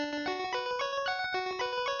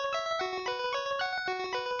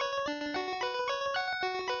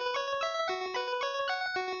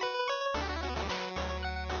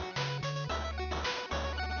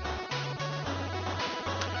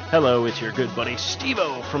Hello, it's your good buddy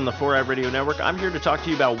Steve-O from the 4i Radio Network. I'm here to talk to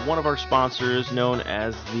you about one of our sponsors known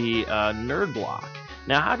as the Nerd Block.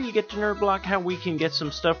 Now, how do you get to Nerd Block? How we can get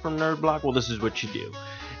some stuff from Nerd Block? Well, this is what you do.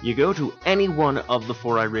 You go to any one of the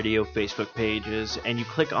 4i Radio Facebook pages and you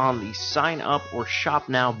click on the Sign Up or Shop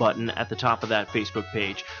Now button at the top of that Facebook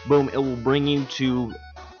page. Boom, it will bring you to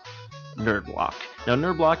Nerd Block. Now,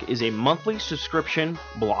 Nerd Block is a monthly subscription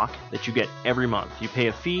block that you get every month. You pay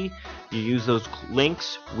a fee, you use those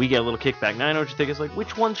links, we get a little kickback. Now, I know what you think. It's like,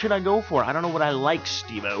 which one should I go for? I don't know what I like,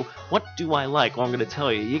 Steve-O. What do I like? Well, I'm going to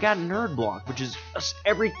tell you. You got Nerd Block, which is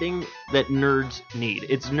everything that nerds need.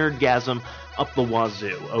 It's nerdgasm up the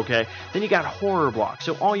wazoo, okay? Then you got Horror Block.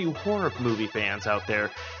 So all you horror movie fans out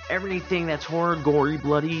there, everything that's horror, gory,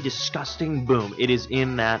 bloody, disgusting, boom, it is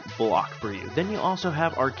in that block for you. Then you also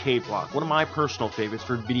have Arcade Block, one of my personal favorites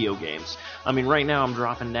for video games. I mean, right now I'm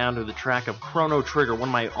dropping down to the track of Chrono Trigger, one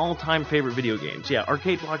of my all-time favorite video games. Yeah,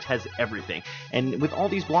 Arcade Block has everything. And with all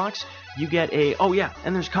these blocks, you get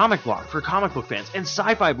and there's Comic Block for comic book fans, and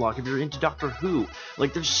Sci-Fi Block if you're into Doctor Who.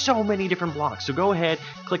 Like, there's so many different blocks. So go ahead,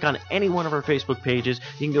 click on any one of our Facebook pages.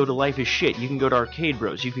 You can go to Life is Shit. You can go to Arcade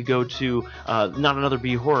Bros. You could go to Not Another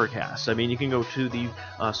B Horrorcast. I mean, you can go to the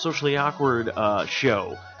Socially Awkward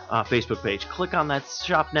Show Facebook page. Click on that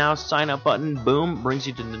Shop Now, Sign Up button. Boom, brings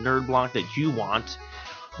you to the Nerd Block that you want.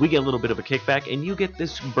 We get a little bit of a kickback, and you get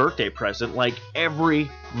this birthday present like every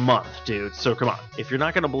month, dude. So come on. If you're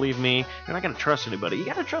not going to believe me, you're not going to trust anybody, you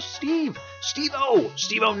got to trust Steve. Steve-O.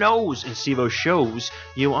 Steve-O knows, and Steve-O shows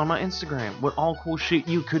you on my Instagram what all cool shit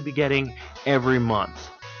you could be getting every month.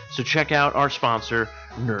 So check out our sponsor,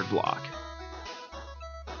 Nerd Block.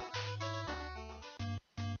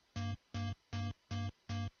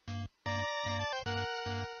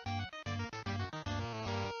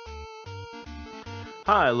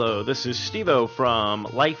 Hi, hello, this is Steve-O from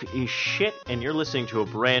Life is Shit, and you're listening to a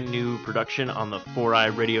brand new production on the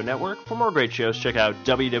 4i Radio Network. For more great shows, check out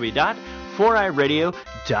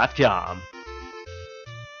www.4iradio.com.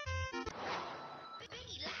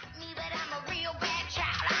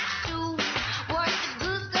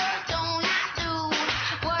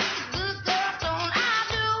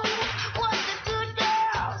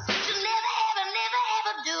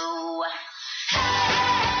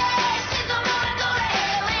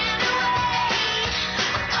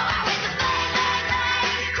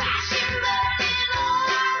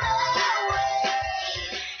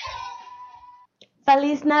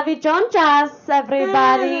 Feliz Navidad,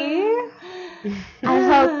 everybody. I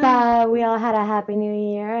hope we all had a happy new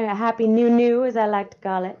year. A happy new, as I like to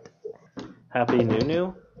call it. Happy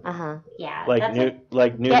new? Uh-huh. Yeah. Like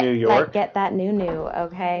New York? Like, get that new,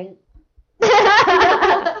 okay?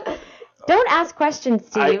 Don't ask questions,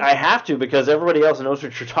 Steve. I have to, because everybody else knows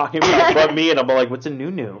what you're talking about but me, and I'm like, what's a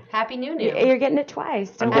new? Happy new. You're getting it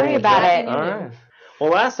twice. Don't worry about it. All right.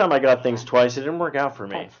 Well, last time I got things twice, it didn't work out for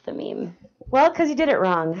me. That's the meme. Well, because you did it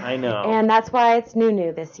wrong. I know. And that's why it's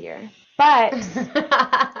new this year. But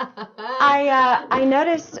I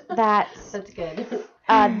noticed that That's good.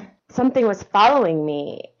 Something was following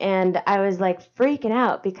me, and I was like freaking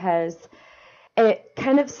out because it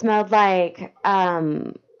kind of smelled like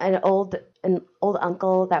an old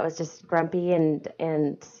uncle that was just grumpy and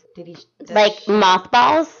Did he like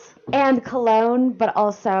mothballs and cologne, but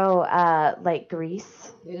also like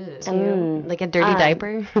grease. Like a dirty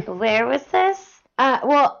diaper? Where was this?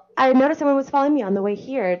 Well, I noticed someone was following me on the way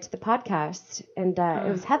here to the podcast, and it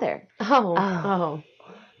was Heather. Oh.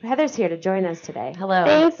 Heather's here to join us today. Hello.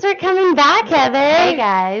 Thanks for coming back, Heather. Hey,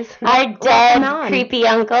 guys. Our dead, creepy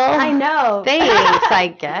uncle. I know. Thanks, I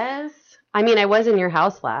guess. I mean, I was in your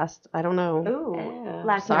house last. I don't know. Ooh.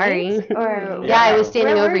 Last Sorry. night? Or Yeah, I was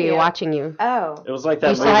standing Where over were you, watching you. Oh. It was like that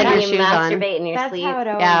You still movie. had your You shoes on. masturbate in your That's sleep. how it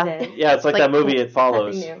always Yeah. is. Yeah, it's like that movie It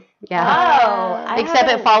Follows. Nothing new. Yeah. I Except it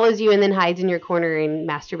haven't- follows you and then hides in your corner and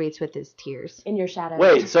masturbates with his tears. In your shadow.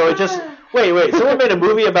 Wait, so it just... Wait, someone made a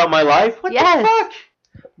movie about my life? What Yes. the fuck?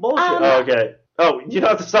 Bullshit. Okay. Oh, you don't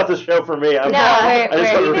have to stop the show for me. I just want to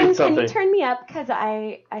Steven, read can something. you turn me up? Because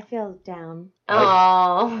I feel down.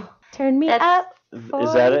 Oh. Turn me That's- up.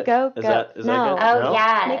 Is that it? Go. Is that no. good? Oh, No?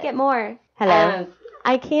 yeah. Make it more. Hello.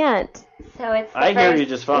 I can't. So it's the I hear first- you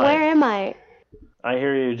just fine. Where am I? I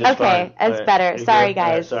hear you just fine. Okay, that's But better. you're Sorry, good. All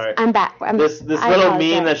right, guys. sorry. I'm back. This I little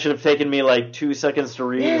apologize. meme that should have taken me like 2 seconds to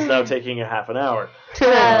read is now taking a half an hour.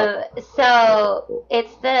 So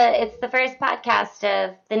it's the first podcast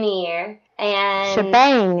of the new year, and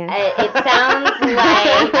Shebang. it sounds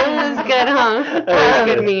like That was good, huh? That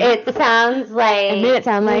was good meme. it sounds like It made it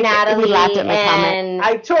sound like Natalie he laughed at my comment. and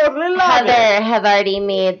I totally love it. Heather have already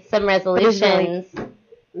made some resolutions.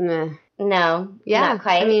 Nah. No, Yeah. not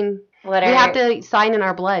quite. I mean, What We are have to sign in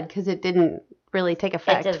our blood because it didn't really take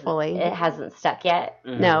effect it fully. It hasn't stuck yet.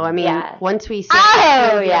 No, I mean, Yeah. once we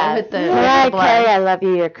Oh, yeah. with the Mariah blood. Carey, I love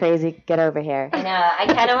you. You're crazy. Get over here. I know. I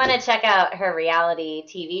kind of want to check out her reality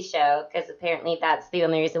TV show because apparently that's the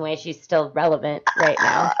only reason why she's still relevant right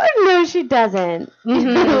now. No, she doesn't.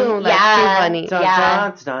 Oh, that's too funny.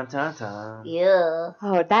 Yeah. Dun, dun, dun. Yeah.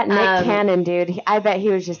 Oh, that Nick Cannon dude. I bet he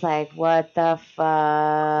was just like, what the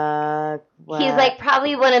fuck? What? He's like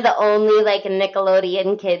probably one of the only like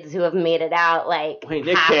Nickelodeon kids who have made it out like Wait,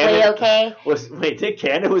 Nick halfway Cannon okay. Nick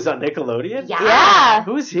Cannon was on Nickelodeon? Yeah.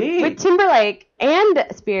 Who's he? with Timberlake and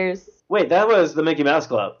Spears. Wait, that was the Mickey Mouse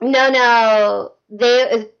Club. No.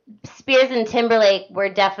 Spears and Timberlake were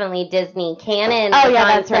definitely Disney. Cannon Oh, was yeah, on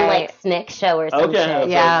that's some right. like Snick show or some Okay. shit.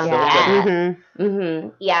 Yeah. Yeah. Mm-hmm.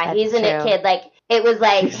 Yeah, That's he's a Nick true. kid. Like it was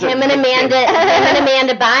like He's a him and Nick kid.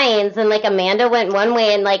 Amanda Bynes, and like Amanda went one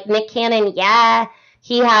way, and like Nick Cannon, yeah,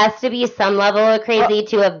 he has to be some level of crazy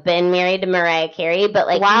to have been married to Mariah Carey, but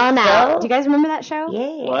like Wildin' he's Out. still- Do you guys remember that show?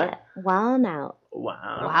 Yeah. What? Wildin' Out.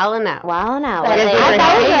 Wow. Wildin' out. Wildin' Out. But Because they they were were I like,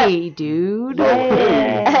 thought hey, dude. Or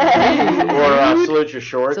Salute Your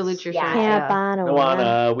Shorts. Salute your Yeah. shorts. Can't Yeah. find a Go on,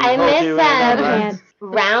 woman. we I told miss you them.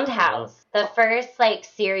 Roundhouse, the first like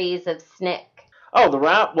series of Snick. Oh,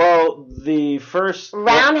 the first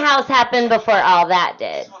Roundhouse happened before all that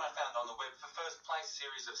did. What I found on the web for first place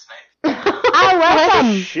series of snakes. I love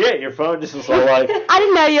them. Shit, your phone just was all like I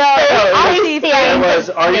didn't know you all. it was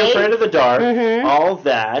Are You Snake? Afraid of the Dark? Mhm. All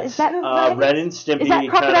that. Is that what Ren and Stimpy. Is that kinda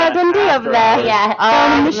Crocodile Dundee after over there? hours. Yeah.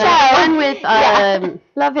 On the The show. one with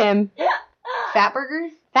Love him. Fatburger?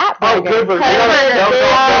 Fat Oh, Burger. Good Burger. Good That was all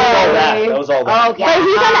that. Burger. That was all that. Oh, Yeah. But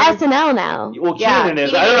he's on SNL now. Well, Yeah. Keenan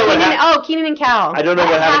is. I don't know what happened. Keenan and Cal. I don't know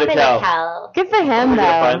what happened to Cal. Cal? Good for him Did I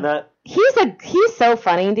though. find that? He's so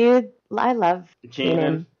funny, dude. I love Keenan.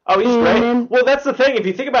 Keenan. Oh, he's great. Keenan. Well, that's the thing. If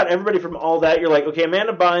you think about everybody from all that, you're like, okay,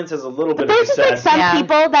 Amanda Bynes has a little bit But of there's just like success. some Yeah.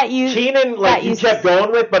 people that you. Keenan, like, that you you kept going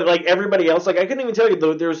with, but, like, everybody else, like, I couldn't even tell you,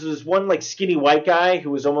 there was this one, like, skinny white guy who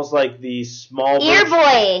was almost like the small... Ear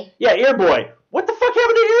boy. Yeah, Ear Boy. What the fuck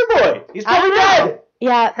happened to Ear Boy? He's I probably don't know. dead.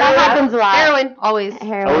 Yeah, that happens a lot. Heroin, always.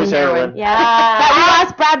 Heroin. Always heroin. Yeah. But we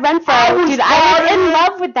lost Brad Renfro. Dude, I was in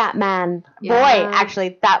love with that man. Yeah. Boy,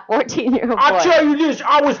 actually, that 14-year-old boy. I'll tell you this,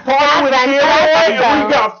 I was Brad partying with Ear Boy, Renfro. and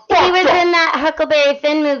we got fucked He was up. in that Huckleberry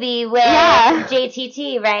Finn movie with Yeah.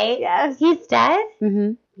 JTT, right? Yes. He's dead?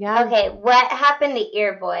 Mm-hmm. Yeah. Okay, what happened to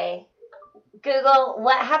Ear Boy? Google,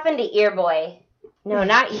 what happened to Ear Boy? No,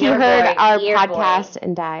 not He Ear Boy. heard our Ear podcast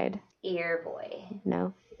and died. Boy. Ear Boy.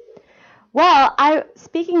 No. Well,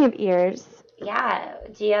 speaking of ears, Yeah,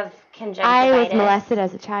 do you have conjunctivitis? I was molested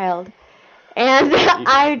as a child. And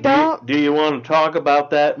I don't. Do you want to talk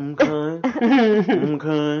about that? Okay.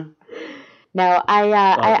 No, Okay.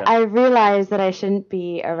 I realized that I shouldn't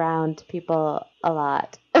be around people a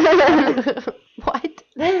lot. What?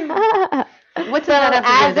 What's So that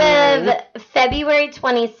have to do as with of February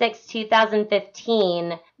 26,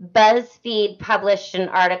 2015, BuzzFeed published an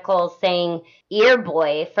article saying Ear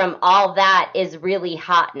Boy from All That is really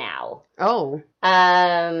hot now. Oh.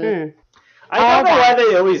 I don't know why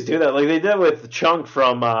they always do that. Like they did with Chunk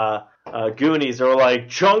from Goonies. They were like,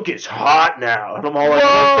 Chunk is hot now. And I'm all like,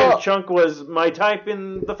 Well- Chunk was my type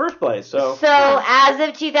in the first place. So as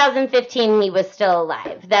of 2015, he was still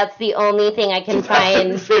alive. That's the only thing I can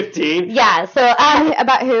find. 15. Yeah, so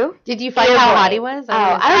About who? Did you find Ear how Boy. hot he was? Oh,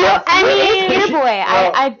 I don't know. I mean, Ear Boy.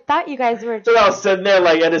 Well- I thought you guys were. So I was sitting there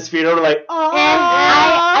like at his feet, and we're like, oh.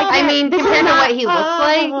 I mean, this is compared to not- what he looks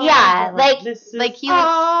like, yeah, like, he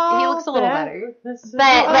looks a little better.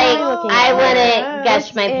 but like, looking I at wouldn't it.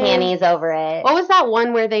 gush my This is- panties over it. What was that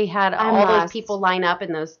one where they had I'm all lost. those people line up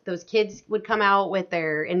and those kids would come out with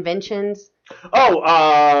their inventions?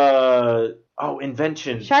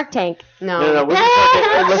 Invention. Shark Tank. No.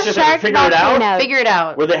 Let's just Shark figure it out. volcano. Figure it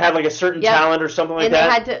out. Where they had like a certain Yep. talent or something like And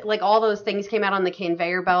that. they had to, like, all those things came out on the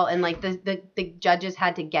conveyor belt, and like the judges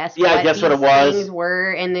had to guess Yeah, guess what it these was. things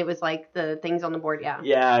were, and it was like the things on the board. Yeah.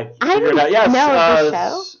 Yeah, I figure it didn't out. Yes. know the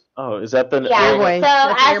show. Oh, is that the? Yeah, Ear Boy. so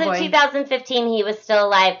That's as Ear of Boy. 2015, he was still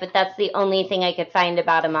alive, but that's the only thing I could find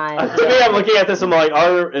about him on. To me, I'm looking at this. I'm like,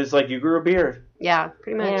 it's like you grew a beard. Yeah,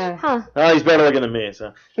 pretty much. Yeah. Huh. Oh, he's better looking than me.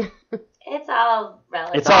 So It's all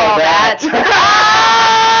relative. it's all that.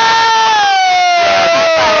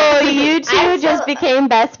 Oh, you two just became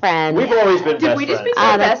best friends. We've always been Did best we just friends. be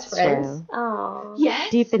Oh, best that's friends? true. Oh,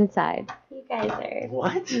 Yes. Deep inside. you guys are.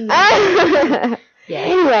 What?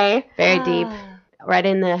 Anyway. Very deep. Right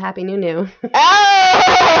in the Happy New. That's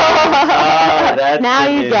Now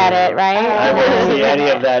the you new. get it, right? I Oh. wouldn't see any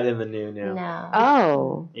of that in the new. No.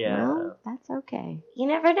 Oh. Yeah. Well, that's okay. You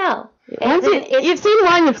never know. Once you've seen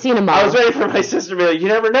one, you've seen them all. I was waiting for my sister to be like, you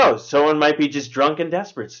never know. Someone might be just drunk and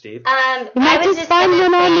desperate, Steve. I might was just just find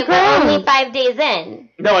going to one on say the we're only ground. 5 days in.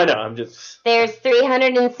 No, I know. I'm just... There's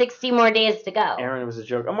 360 more days to go. Aaron, it was a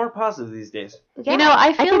joke. I'm more positive these days. You know,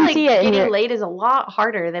 I feel can like see it in getting your- late is a lot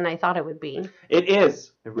harder than I thought it would be. It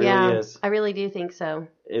is. It really is. I really do think so.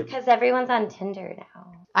 Because everyone's on Tinder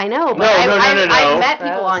now. I know, but No. I've met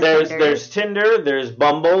people on There's Tinder. Tinder, there's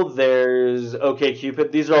Bumble, there's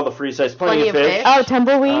OkCupid. These are all the free sites. Plenty of fish. Oh,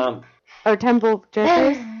 Tumbleweed? Um, Or Tumble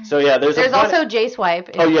Drifters? so yeah, there's also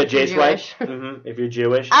J-Swipe. Oh yeah, if you're J-Swipe. Jewish. If you're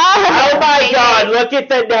Jewish. Oh, my God! Look at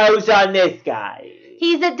the nose on this guy.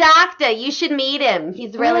 He's a doctor. You should meet him.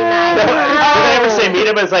 He's really They nice. never say meet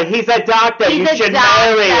him, but it's like, he's a doctor. He's you a should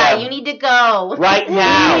doctor. marry him. You need to go. Right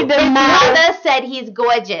now. You need to His marry- mother said he's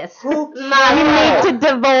gorgeous. You need to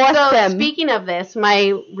divorce So him. speaking of this, my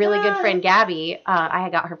really good friend Gabby, I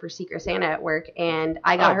got her for Secret Santa at work, and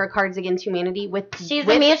I got her Cards Against Humanity with She's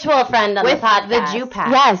a mutual friend on the with podcast. the Jew pack.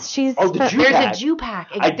 Yes, she's... Oh, the Jew There's pack. a Jew pack.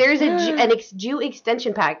 I- There's a Jew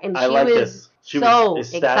extension pack, and I she like was this. She so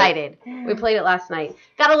was ecstatic. excited. We played it last night.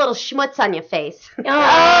 Got a little schmutz on your face.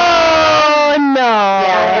 Oh, no.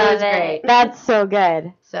 Yeah, it love was it. great. That's so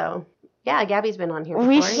good. So, yeah, Gabby's been on here before.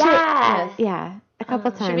 We should... Yeah. Yeah, a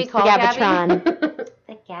couple times. Should we call the Gabby? Gabatron.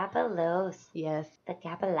 The Gabalos. Yes. The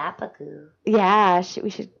Gabalapagoo. Yeah, we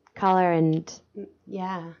should call her and...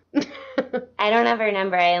 Yeah. I don't have her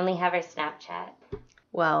number. I only have her Snapchat.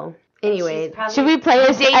 Well, She's anyway. probably- Should we play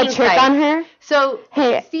a Dating trick site. on her? So,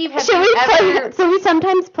 Hey, Steve, have should you we ever... play? So we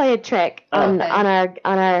sometimes play a trick on Okay. on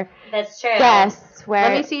our That's true. guests Let me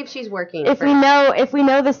where see if she's working. if first. we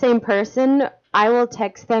know the same person, I will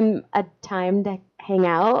text them a time to hang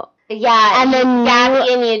out. Yeah, And then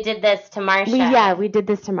Gabby and you did this to Marsha. We did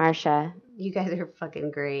this to Marsha. You guys are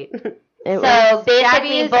fucking great. It So was, Gabby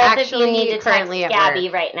basically, is both of you actually need to text currently at Gabby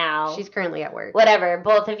work. right now. She's currently at work. Whatever.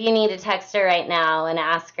 Both of you need to text her right now and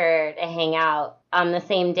ask her to hang out on the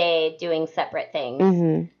same day doing separate things.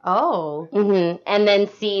 hmm Oh. And then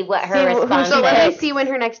see what her See response So is. let me see when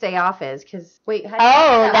her next day off is. Because, wait. How do you,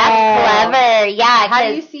 Oh, that's clever. Yeah. how do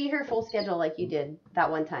 'cause- you see her full schedule like you did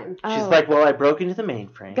that one time? She's Oh. like, well, I broke into the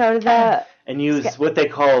mainframe Go to the and used what they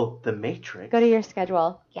call the matrix. go to your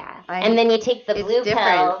schedule. yeah. I- And then you take the it's blue different.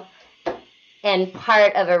 pill and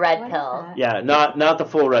part of a red What is pill. that? Yeah, not the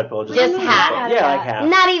full red pill. Just half. Yeah, like half.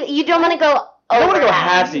 Not even. You don't want to go I don't over want to go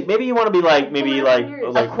half. half. Maybe you want to be like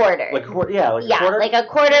A quarter. Like quarter. Yeah, like Yeah, a quarter. like a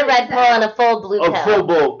quarter red pill and a full blue Oh, pill. full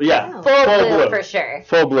blue. Yeah, Full full blue blue for sure.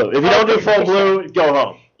 Full blue. If you don't do full For blue, go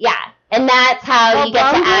home. Yeah. And that's how Oh, you get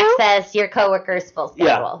to brown blue? access your coworker's full Yeah.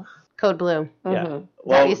 schedule. Code blue. Yeah. Mhm.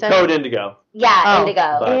 Well, you said? code indigo. Yeah, Oh.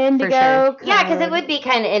 indigo. But- Indigo. Yeah, because it code. would be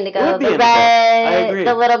kind of It indigo. would be The indigo. I red, agree.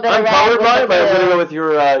 the little bit I'm of red. with colorblind, the but I'm blue gonna go with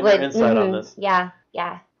your would- insight on mhm. this. Yeah,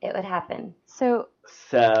 it would happen. So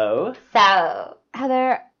So So.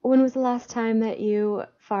 Heather, when was the last time that you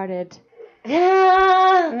farted?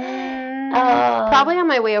 Oh. Probably on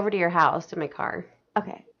my way over to your house to my car.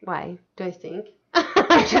 Okay. Why? Do I stink?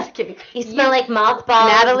 I'm just kidding. You smell like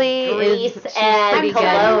mothballs, Natalie grease, she's and pretty good.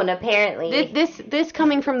 cologne, apparently. This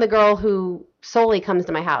coming from the girl who solely comes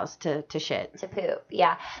to my house to shit. To poop,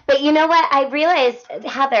 yeah. But you know what? I realized,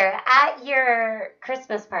 Heather, at your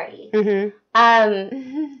Christmas party, Mm-hmm.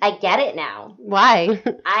 I get it now. Why?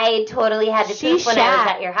 I totally had to She poop when I was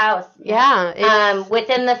shat. at your house. Yeah. It's,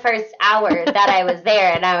 Within the first hour that I was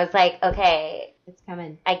there, and I was like, okay, It's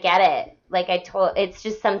coming. I get it. Like it's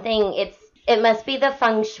just something. It must be the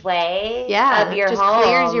feng shui Yeah, of your just home.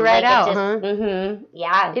 clears you right like out, it just, huh? Mm-hmm.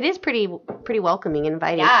 Yeah. it is pretty welcoming and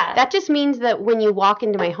inviting. Yeah. That just means that when you walk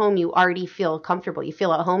into my home, you already feel comfortable. You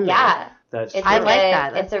feel at home there. Yeah. that's. It's I a like good-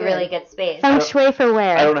 that. That's It's a good. really good space. Feng shui for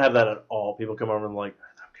where? I don't have that at all. People come over and like,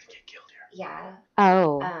 I'm gonna get killed here. Yeah.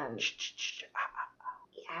 Oh. Shh, shh, shh,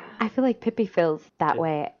 Yeah. I feel like Pippi feels that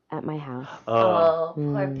way at my house. Oh, poor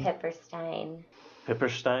Mm. Pipperstein.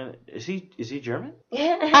 Pipperstein. Is he German?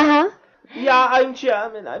 Uh-huh. Yeah, I'm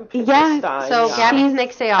German. I'm Yeah, Pipperstein. So Gabby's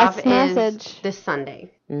next day off is message. this Sunday.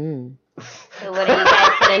 Mm. So what are you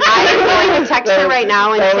guys gonna do? I'm going to text her right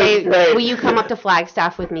now and That was say, great. will you come up to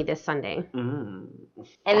Flagstaff with me this Sunday? Mm.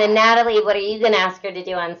 And then Natalie, what are you gonna ask her to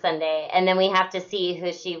do on Sunday? And then we have to see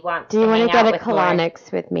who she wants Do you to want hang to get out a with more.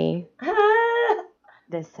 colonics with me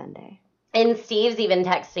this Sunday? And Steve's even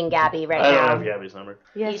texting Gabby right I now. don't have Gabby's number.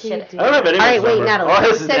 Yes, You you should- do. I don't have anyone's All right, wait, number. Natalie. Oh,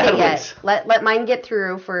 this is Send it Natalie's. yet. Let mine get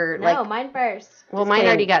through for No, mine first. Well, Just mine kidding.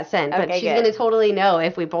 already got sent, but Okay, she's good. gonna totally know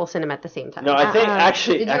if we both send them at the same time. No, I think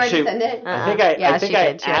actually, Did you already send it? I think I, Yeah, I think she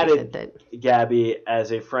I did. She already sent added it. Gabby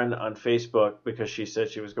as a friend on Facebook because she said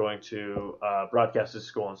she was going to broadcast to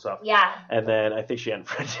school and stuff. Yeah. And then I think she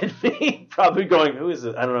unfriended me, probably going, "Who is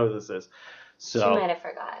this? I don't know who this is." So She might have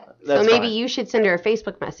forgot. So maybe fine. you should send her a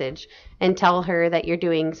Facebook message and tell her that you're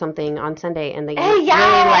doing something on Sunday and that you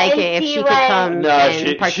Yeah, really like and it if see she could what- come No,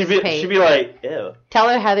 and participate. she'd be like, "Ew." Tell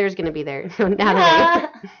her Heather's gonna be there. Natalie.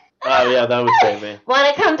 Oh yeah, that would save me.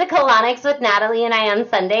 Want to come to Colonics with Natalie and I on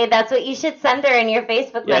Sunday? That's what you should send her in your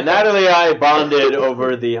Facebook Yeah, message. Natalie and I bonded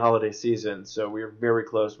over the holiday season, so we're very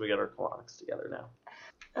close. We got our colonics together now.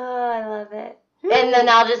 Oh, I love it. And then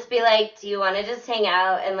I'll just be like, do you want to just hang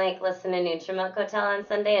out and like listen to Nutrimilk Hotel on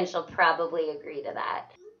Sunday? And she'll probably agree to that.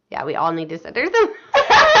 Yeah, we all need to send her some.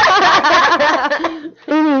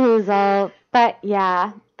 But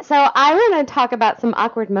yeah. So I want to talk about some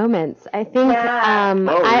awkward moments. I think Yeah.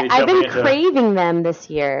 I've been jumping into- craving them this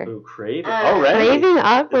year. Ooh, craving Uh, already. Craving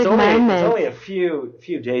awkward It's moments. only a few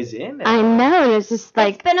days in now. I know, and it's just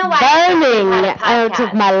like been a while since we've burning had a out of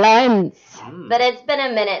podcast. my lungs. But it's been a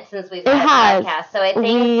minute since we've It had has. a podcast, so I think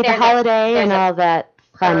The there's holiday there's and a all that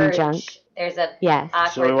fun purge. junk. There's a Yes,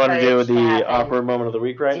 awkward So we want to do purge the happen. awkward moment of the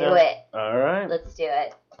week right Do now? it. All right. Let's do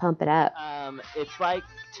it. pump it up. It's like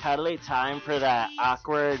totally time for that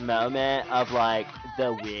awkward moment of like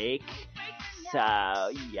the week. So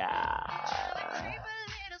yeah. I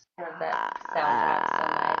love that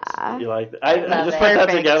sound drop so much. You like that? I love just it. put that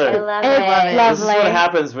Perfect. together. I love It's it. This is lovely. what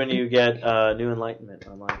happens when you get new enlightenment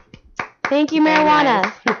on life. Thank you,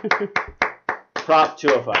 marijuana. Prop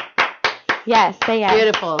 205. Yes, say yes.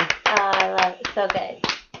 Beautiful. Oh, I love it. So good.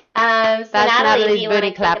 So That's Natalie, do Natalie's you want to booty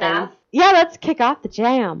kick it clapping. off? Yeah, let's kick off the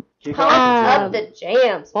jam. Keep Pump going. up the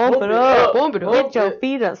jams. Bump it up. Get your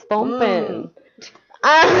feet a stomping.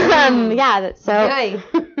 Yeah, so Yay.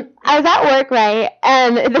 I was at work, right,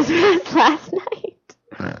 and this was last night.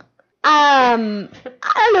 I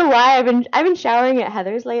don't know why I've been showering at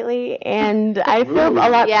Heather's lately, and I feel a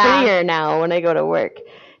lot Yeah. prettier now when I go to work.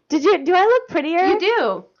 Do I look prettier? You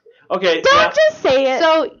do. Okay. Don't now- just say it.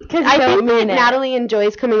 So 'cause I you don't think that mean it. Natalie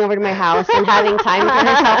enjoys coming over to my house and having time for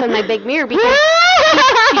herself in my big mirror because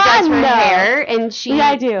she does her No. hair and she Yeah,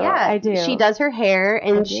 I do. Yeah, I do. She does her hair I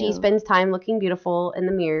and do. she spends time looking beautiful in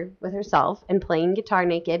the mirror with herself and playing guitar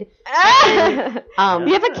naked.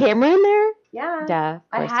 You have a camera in there? Yeah. Duh. of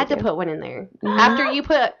I course had you to do. put one in there after you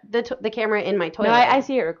put the camera in my toilet. No, I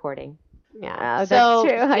see it recording. Yeah. Oh, so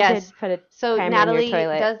that's true. I yes. did put a So camera in Natalie your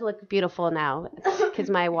toilet. does look beautiful now because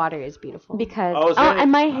my water is beautiful. Because Oh, is there any-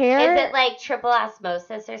 and my hair. Is it like triple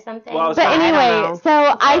osmosis or something? Well, I was But I don't anyway, know.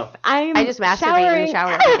 so Oh. I'm I just masturbate showering. in the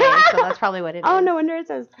shower every day, so that's probably what it is. Oh, no wonder it's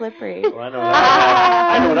so slippery. Well, I know what I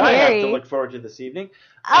have to Harry. look forward to this evening.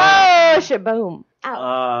 Oh, shaboom.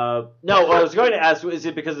 Ow. No, what I was going to ask, is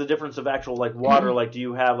it because of the difference of actual like water? Like, do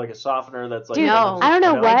you have like a softener that's like? Dude, No. I don't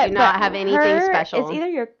know You what. I do not but have anything her- special. It's either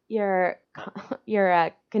your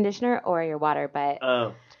conditioner or your water, but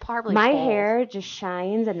Oh. It's probably my both. hair just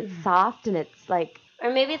shines and it's soft and it's like.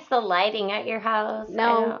 Or maybe it's the lighting at your house. No. I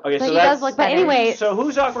don't- Okay, But so he that's. does look But better. anyway, So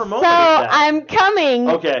whose awkward So moment is that? I'm coming.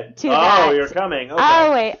 Okay. to oh, that. you're coming. Okay.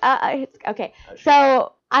 Oh wait. Okay.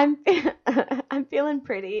 So I'm I'm feeling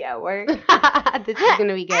pretty at work. This is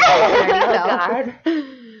gonna be good. Oh,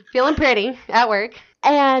 Feeling pretty at work.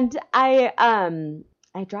 And I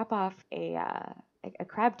drop off a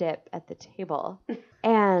crab dip at the table,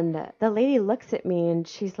 and the lady looks at me and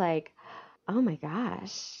she's like, "Oh my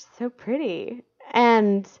gosh, so pretty."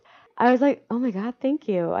 And I was like, "Oh my god, thank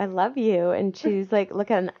you, I love you." And she's like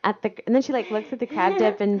looking at and then she like looks at the crab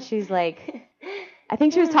dip and she's like, I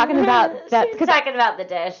think she was talking about that She's because talking about the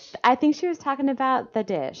dish. I think she was talking about the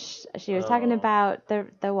dish. She was talking Oh. about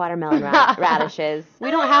the watermelon radishes. We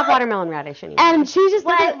don't have watermelon radish anymore. And she just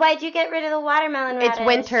looked at- Why'd you get rid of the watermelon radish? It's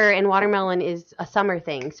winter and watermelon is a summer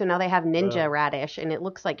thing, so now they have ninja radish and it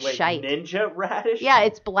looks like Wait, shite. ninja radish? Yeah,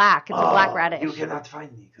 it's black. It's a black radish. You cannot find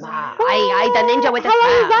me. 'Cause Ah, I the ninja with the How long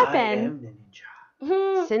has crab. that I been? am the ninja.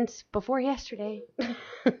 Since before yesterday.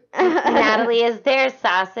 Natalie, is there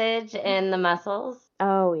sausage in the mussels?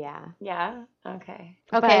 Oh yeah. Yeah. Okay.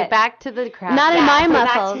 Okay, But- back to the crab. Not in my so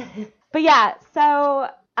back muscles. But yeah, so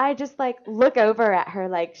I just like look over at her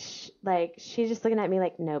like she's just looking at me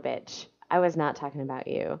like, "No, bitch. I was not talking about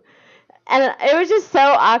you." And it was just so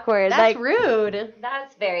awkward. That's like rude.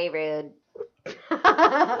 That's very rude.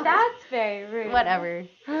 That's very rude. Whatever.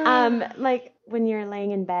 Like when you're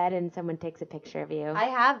laying in bed and someone takes a picture of you. I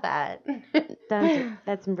have that.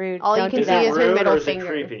 That's rude. All you Don't can do see that. is her rude middle or is finger.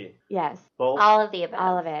 it creepy? Yes, Both? All of the above.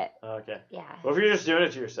 all of it. Okay. Yeah. What if you're just doing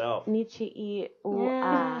it to yourself? Nietzsche. Ooh,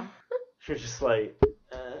 Yeah. You're just like,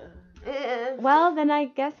 Well, then I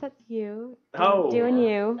guess that's you. Oh. Doing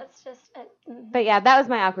you. That's just But yeah, that was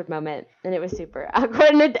my awkward moment, and it was super awkward,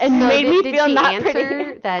 and it So made me did feel she not answer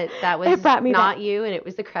pretty. that was It brought me not back. you and it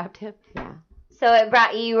was the crab tip? Yeah. So it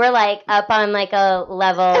brought you were like up on like a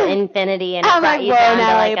level infinity, and it I'm brought like, you whoa, down to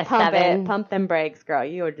Natalie, like a pump 7. it. Pump them brakes, girl.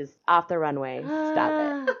 You were just off the runway.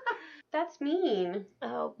 Stop it. That's mean.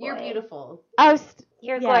 Oh, boy. You're beautiful. Oh,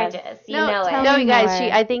 You're Yes. gorgeous. You no, know tell it. No, me you guys.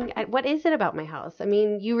 more. I think. What is it about my house? I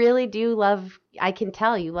mean, you really do love. I can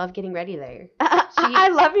tell you love getting ready there. I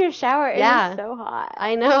love your shower. It Yeah. is so hot.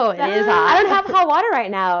 I know it is hot. I don't have hot water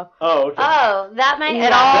right now. oh, okay. Oh, that might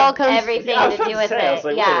It have all comes- everything I was to about do to with say, I was it.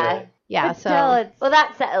 like, wait, Yeah. wait. Yeah. But So still, it's Well,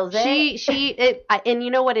 that settles it. And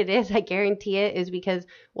you know what it is? I guarantee it is because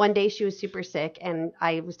one day she was super sick and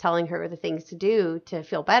I was telling her the things to do to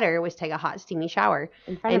feel better was take a hot steamy shower.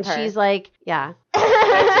 in front And of her. she's like, yeah.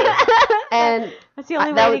 And That's the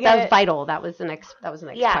only way that to was get it. vital. That was the next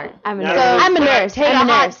Yeah. part. I'm a Yeah, nurse. so I'm a nurse. take I'm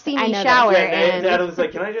a hot nurse. steamy I know shower. that. Yeah, and- Natalie was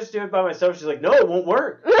like, can I just do it by myself? She's like, no, it won't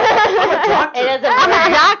work. I'm a doctor. It doesn't I'm a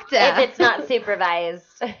work doctor. if it's not supervised.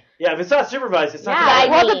 Yeah, if it's not supervised, it's not Yeah. gonna I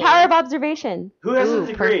work. Well, the mean- power of observation. Who has Ooh, a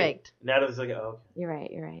degree? perfect. Natalie's like, oh. You're right.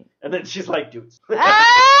 You're right. And then she's like, dude.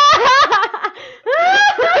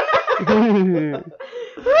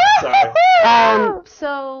 Sorry.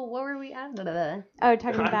 So what were we at? Oh,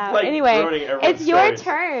 talking I'm, about. like, Anyway, ruining everyone's it's your stories.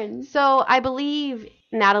 turn. So I believe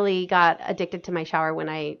Natalie got addicted to my shower when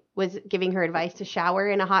I was giving her advice to shower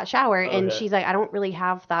in a hot shower, and Okay. she's like, I don't really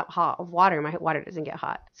have that hot of water. My water doesn't get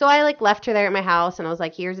hot. So I like left her there at my house, and I was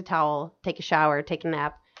like, here's a towel, take a shower, take a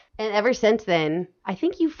nap. And ever since then, I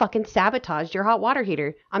think you fucking sabotaged your hot water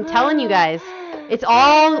heater. I'm telling you guys. It's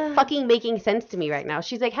all fucking making sense to me right now.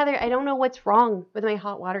 She's like, Heather, I don't know what's wrong with my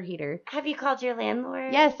hot water heater. Have you called your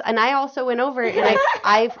landlord? Yes, and I also went over and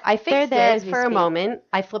I They're fixed there it as we for a speak. moment.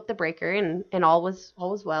 I flipped the breaker and all was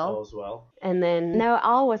well. All is well. And then No,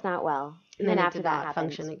 all was not well. and then then it after did that not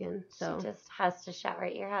happened. function again. So She just has to shower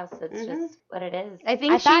at your house. That's Mhm. just what it is. I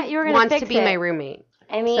think I thought she you were gonna wants to fix be my it. roommate.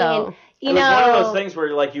 I mean, So you It was one of those know, things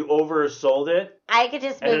where like you oversold it. I could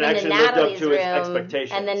just And move it into actually lived up Natalie's to its room,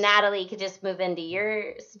 expectations. and then Natalie could just move into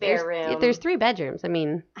your spare room. there's 3 bedrooms. I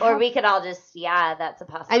mean, or we could all just, that's a I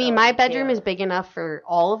possibility. mean, my bedroom too. is big enough for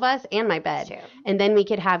all of us and my That's bed. true. And then we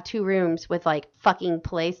could have 2 rooms with like fucking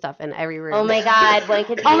play stuff in every room. Oh my God, one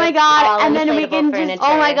could be Oh my God, all and then we inflatable can just- furniture.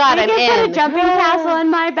 Oh my God, We I'm can put a in. jumping castle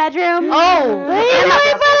in my bedroom. Oh, we can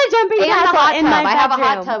put a jumping And the castle hot in tub. my I have a hot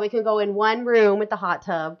bedroom. tub. We can go in one room with the hot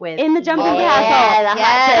tub with In the jumping Yeah, castle. the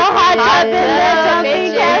Yes, hot tub in the yes, jumping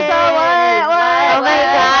bitches. castle. What? Oh my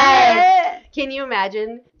God. Can you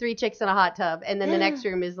imagine 3 chicks in a hot tub, and then the next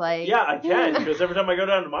room is like Yeah, I can, because every time I go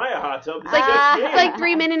down to my hot tub, it's like just me. it's like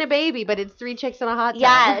 3 men and a baby, but it's 3 chicks in a hot tub.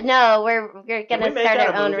 Yeah, no, we're Can gonna we make start that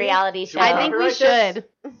our a own movie? reality Should show. we I think we Copyright this? should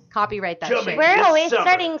copyright that Jumping. shit. We're This always summer.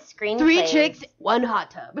 starting screenplays. 3 chicks, 1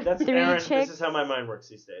 hot tub. That's 3 Aaron. chicks. This is how my mind works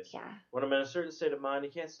these days. Yeah, When I'm in a certain state of mind,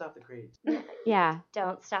 you can't stop the creed. Yeah.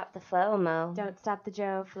 don't stop the flow, Mo. Don't stop the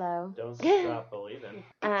Joe flow. Don't stop believing.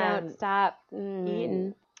 Don't stop mm.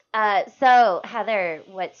 eating. So Heather,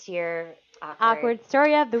 what's your Awkward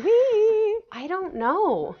story of the week. I don't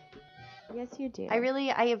know. Yes, you do.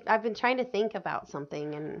 I've been trying to think about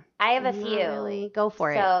something and I have a I'm not few. really go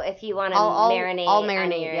for it. So if you want to I'll marinate, I'll on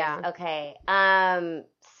marinate, yours. yeah. Okay.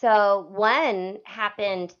 So one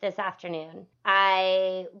happened this afternoon.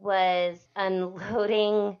 I was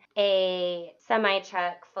unloading a semi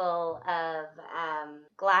truck full of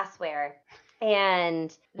glassware,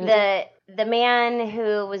 and the man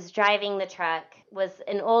who was driving the truck was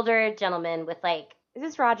an older gentleman with like. Is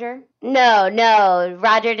this Roger? No,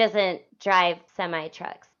 Roger doesn't drive semi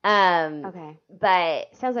trucks. Okay.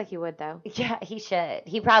 But Sounds like you would, though. yeah, he should.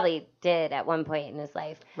 He probably did at one point in his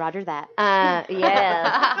life. Roger that.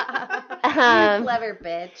 Yeah. Clever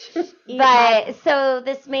bitch. But so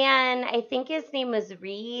this man, I think his name was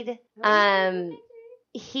Reed.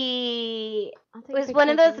 He I'll take a was picture one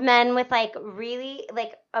of those you. men with like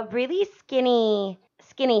a really skinny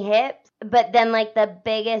hips, but then like the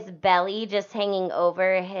biggest belly just hanging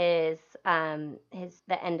over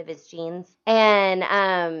the end of his jeans.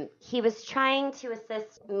 And he was trying to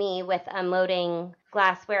assist me with unloading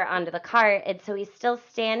glassware onto the cart, and so he's still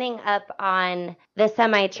standing up on the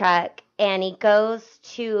semi truck, and he goes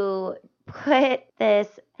to put this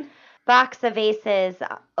box of vases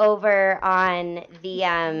over on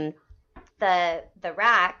the the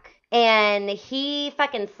rack, and he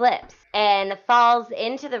fucking slips and falls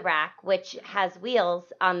into the rack, which has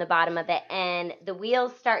wheels on the bottom of it, and the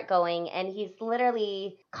wheels start going, and he's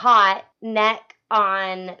literally caught neck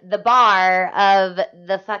on the bar of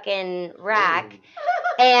the fucking rack.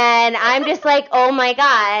 And I'm just like, oh my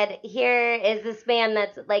God, here is this man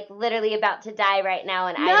that's like literally about to die right now,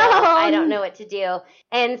 and I don't know what to do.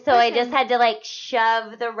 And so I just had to like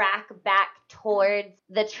shove the rack back towards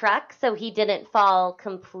the truck so he didn't fall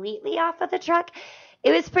completely off of the truck.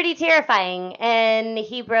 It was pretty terrifying, and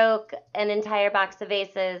he broke an entire box of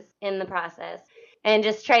vases in the process. And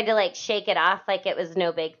just tried to like shake it off like it was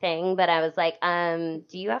no big thing. But I was like,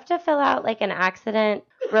 do you have to fill out like an accident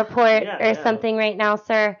report or something right now,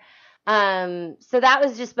 sir? So that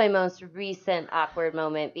was just my most recent awkward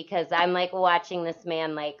moment, because I'm like watching this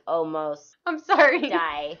man like almost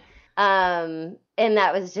die. And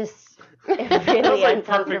that was just really That was like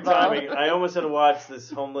uncomfortable. perfect timing. I almost had to watch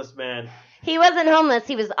this homeless man. He wasn't homeless.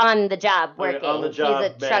 He was on the job working. On the job,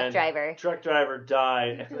 He's a truck driver. Truck driver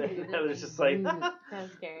died. And it was just like...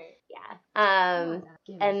 That's scary. Yeah.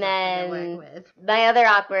 And then my other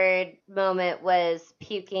awkward moment was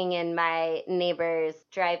puking in my neighbor's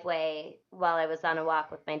driveway while I was on a walk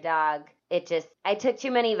with my dog. I took too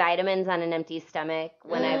many vitamins on an empty stomach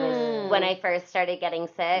when I first started getting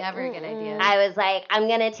sick. Never a good idea. I was like, I'm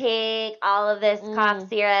going to take all of this cough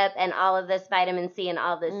syrup and all of this vitamin C and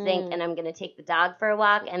all this zinc, and I'm going to take the dog for a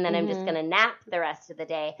walk, and then I'm just going to nap the rest of the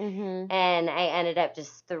day. And I ended up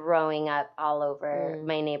just throwing up all over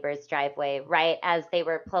my neighbor's driveway right as they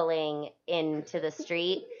were pulling into the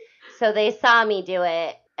street. So they saw me do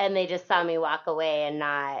it, and they just saw me walk away and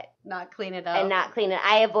not clean it up.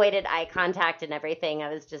 I avoided eye contact and everything.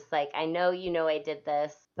 I was just like, I know you know I did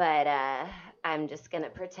this, but I'm just going to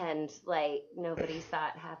pretend like nobody saw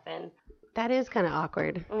it happen. That is kind of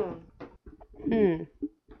awkward.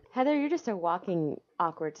 Heather, you're just a walking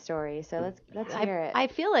awkward story, so let's hear it. I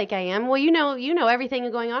feel like I am. Well, you know everything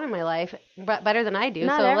going on in my life better than I do.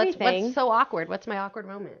 Not so everything. what's so awkward? What's my awkward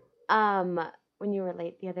moment? When you were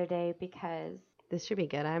late the other day because This should be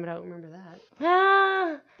good. I don't remember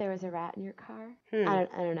that. there was a rat in your car. I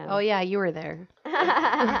don't know. Oh yeah, you were there.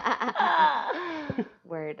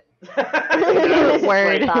 Word.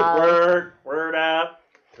 Word out.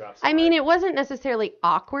 I mean, it wasn't necessarily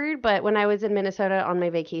awkward, but when I was in Minnesota on my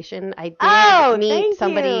vacation, I did meet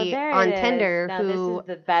somebody on Tinder who this is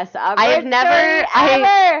the best awkward I have never story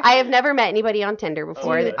ever. I have never met anybody on Tinder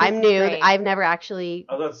before. Dude, I'm new. great. I've never actually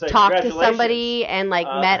I was about to say, talked to congratulations. somebody and like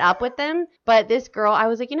met up with them. But this girl, I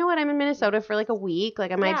was like, you know what? I'm in Minnesota for like a week.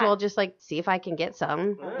 Like I might as well just like see if I can get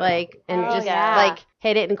some, like, and just like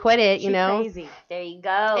hit it and quit it, you know? Crazy. There you go.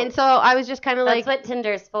 And so I was just kind of like, that's what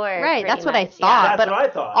Tinder's for. right? That's what I much, thought. That's But what I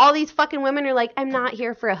thought. all these fucking women are like, I'm not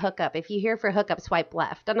here for a hookup. If you're here for a hookup, swipe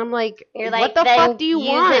left. And I'm like, You're like, what the then fuck do you use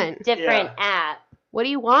want? a different app. What do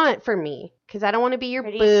you want from me? Because I don't want to be your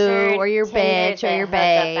Pretty boo sure or your Tinder's bitch or a your hookup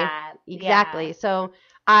bae. app. Exactly. Yeah. So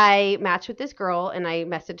I matched with this girl and I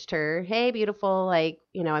messaged her, hey, beautiful, like,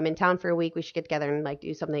 you know, I'm in town for a week. We should get together and like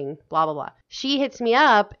do something, blah, blah, blah. She hits me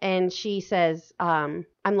up and she says, I'm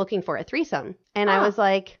looking for a threesome. And I was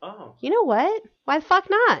like, you know what? Why the fuck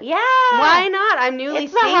not? Yeah. Why not? I'm newly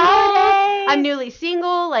It's the single. holidays. I'm newly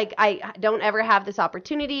single. Like, I don't ever have this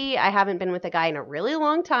opportunity. I haven't been with a guy in a really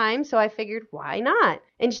long time. So I figured, why not?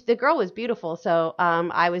 And the girl was beautiful. So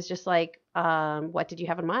I was just like, what did you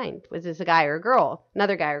have in mind? Was this a guy or a girl?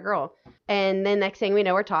 Another guy or girl? And then next thing we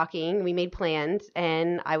know, we're talking. We made plans.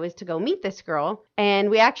 And I was to go meet this girl. And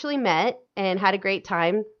we actually met and had a great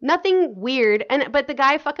time. Nothing weird. But the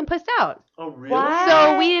guy fucking pussed out. Oh, really? What?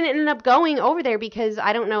 So we didn't end up going over there because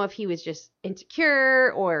I don't know if he was just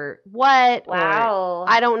insecure or what. Wow. Or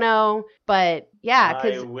I don't know. But yeah.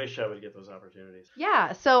 I wish I would get those opportunities.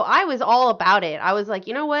 Yeah. So I was all about it. I was like,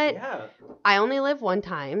 you know what? Yeah. I only live one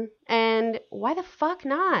time. And why the fuck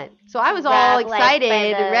not? So I was all Grab, like, excited by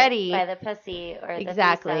and ready. By the pussy or the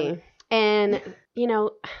Exactly. threesome. And, you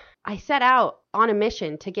know, I set out on a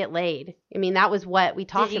mission to get laid. I mean, that was what we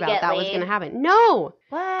talked you about. get That was laid? going to happen. No.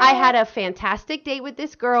 What? I had a fantastic date with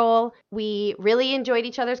this girl. We really enjoyed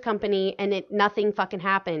each other's company, and nothing fucking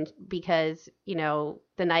happened because, you know,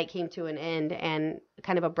 the night came to an end and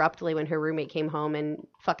kind of abruptly when her roommate came home and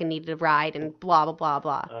fucking needed a ride and blah, blah, blah,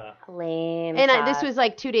 blah. Lame. And this was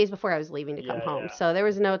like 2 days before I was leaving to come Yeah, home. yeah. So there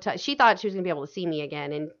was no she thought she was going to be able to see me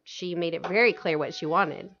again, and she made it very clear what she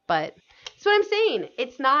wanted. But That's what I'm saying.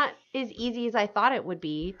 It's not as easy as I thought it would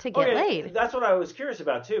be to get laid. That's what I was curious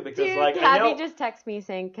about too, because Dude, like I Gabby know just texted me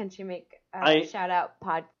saying, "Can she make a I- shout out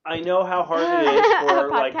pod?" I know how hard it is for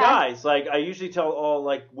like Podcast. guys. Like I usually tell all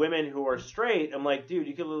like women who are straight, I'm like, dude,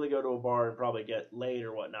 you could literally go to a bar and probably get laid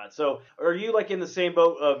or whatnot. So are you like in the same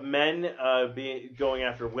boat of men going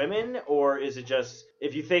after women, or is it just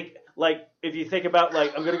if you think about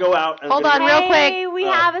like I'm gonna go out and Hold on, real quick. Hey, we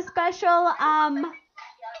have a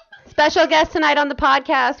Special guest tonight on the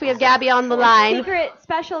podcast. We have Gabby on the line. secret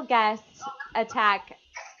special guest attack.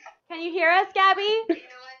 Can you hear us, Gabby? You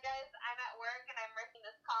know what, guys? I'm at work and I'm working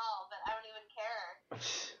this call, but I don't even care.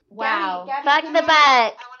 Wow. Gabby, Fuck the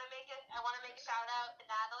butt. I want to make a shout out to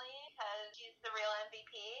Natalie because she's the real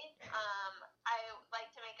MVP. I would like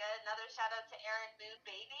to make another shout out to Erin Moon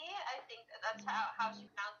Baby. I think that's how she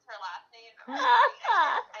pronounced her last name.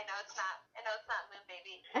 I know it's not Moon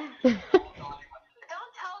Baby.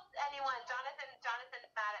 Don't tell anyone. Jonathan's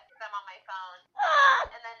mad at because I'm on my phone.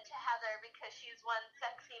 And then to Heather because she's one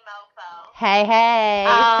sexy mofo. Hey, hey.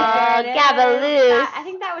 Oh, There it is. Gabaloose. I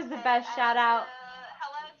think that was the best shout out.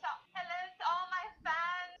 Hello to all my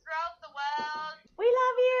fans throughout the world. We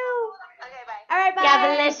love you. Okay, bye. All right, bye.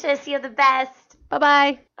 Gabalicious, you're the best.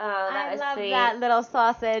 Bye-bye. Oh, that I was love sweet. that little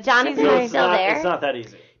sausage. Jonathan She's is my- still there. It's not that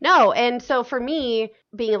easy. No, and so for me,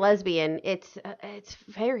 being a lesbian, it's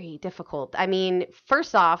very difficult. I mean,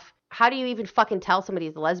 first off, how do you even fucking tell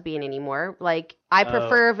somebody's a lesbian anymore? Like, I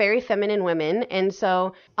prefer very feminine women, and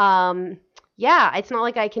so, yeah, it's not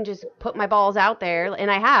like I can just put my balls out there,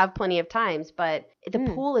 and I have plenty of times, but the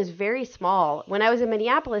pool is very small. When I was in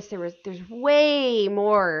Minneapolis, there's way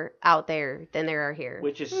more out there than there are here.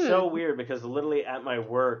 Which is so weird because literally at my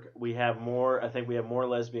work I think we have more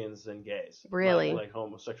lesbians than gays. Really? Like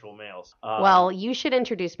homosexual males. Well, you should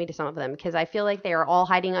introduce me to some of them because I feel like they are all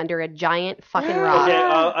hiding under a giant fucking rock. Okay,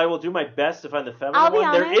 I will do my best to find the feminine I'll be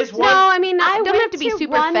one. There honest. is one. No, I mean, I it doesn't went have to be to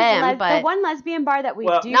super one femme, the but one lesbian bar that we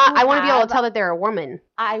Well, do. I want to be able to have, tell that they're a woman.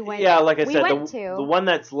 I went. Yeah, like I we said, went the to. one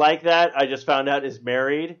that's like that, I just found out is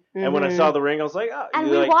married. And when I saw the ring, I was like, oh, And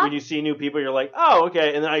you we like walked- when you see new people, you're like, oh,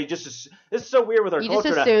 okay. And then this is so weird with our You culture.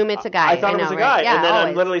 just now. assume it's a guy. I thought I it was know, a guy, right? Yeah, and then I'm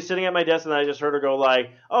always. literally sitting at my desk, and I just heard her go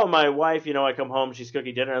like, "Oh, my wife, I come home, she's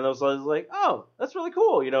cooking dinner," and I was like, "Oh, that's really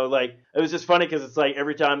cool," like it was just funny because it's like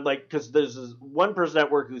every time, like, because there's this one person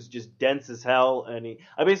at work who's just dense as hell, and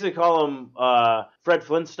I basically call him Fred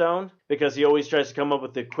Flintstone because he always tries to come up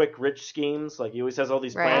with the quick rich schemes, like he always has all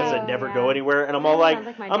these plans Right. that never yeah. go anywhere, and I'm all Sounds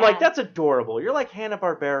like, like my I'm like, dad. that's adorable. You're like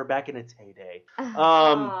Hanna-Barbera back in its heyday.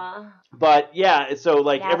 Aw. But yeah, so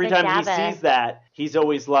like every Yabba time he dabba. sees that, he's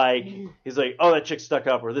always like, oh, that chick's stuck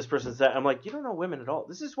up, or this person's that. I'm like, you don't know women at all.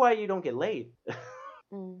 This is why you don't get laid.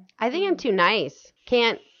 I think I'm too nice.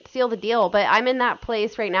 Can't seal the deal, but I'm in that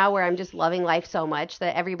place right now where I'm just loving life so much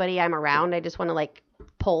that everybody I'm around, I just want to like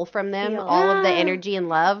pull from them Feel. all of the energy and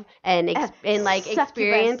love and like Succubus.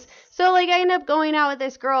 experience. So like I end up going out with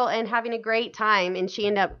this girl and having a great time, and she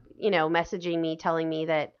ended up messaging me telling me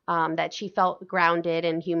that that she felt grounded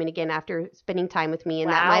and human again after spending time with me,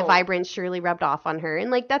 and that my Wow. vibrance surely rubbed off on her,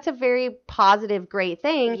 and like that's a very positive, great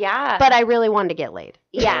thing. Yeah. But I really wanted to get laid.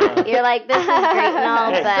 yeah, you're like, this is great and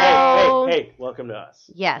all, Hey, but So- hey, welcome to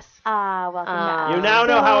us. Yes. Welcome back. You now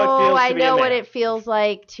know how it feels I to be a know man. what it feels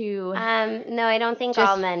like to. no, I don't think Just-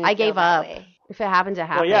 all men. I feel gave that up. way. If it happens, it Well,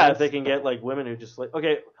 happens. yeah, if they can get like women who just like,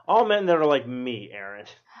 okay, all men that are like me, Aaron.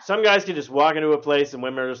 Some guys can just walk into a place and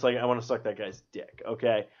women are just like, I want to suck that guy's dick.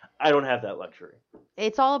 Okay, I don't have that luxury.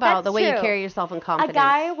 It's all about That's the way you true. carry yourself in A confidence.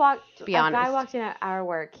 guy walked. be A honest. guy walked in at our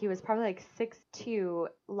work. He was probably like 6'2",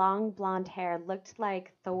 long blonde hair, looked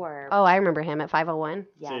like Thor. Oh, I remember him at 501.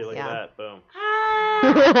 yes. See, look yeah. at that, boom.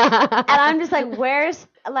 And I'm just like, where's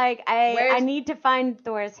like I Where's- need to find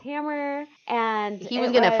Thor's hammer, and He was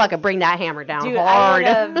it gonna fucking bring that hammer down Dude, hard.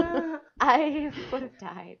 I would have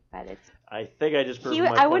died, but it's I think I just proved He- my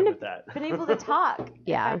I point wouldn't with that. been able to talk.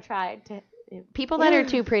 Yeah. if I tried to. People that are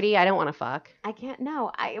too pretty, I don't want to fuck. I can't.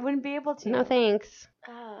 No, I wouldn't be able to. No thanks.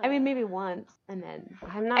 I mean, maybe once, and then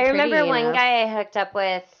I'm not. I remember pretty one enough. guy I hooked up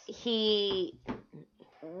with.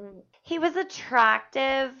 He was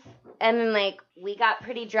attractive, and then like we got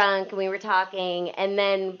pretty drunk and we were talking, and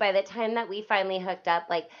then by the time that we finally hooked up,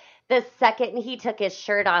 like the second he took his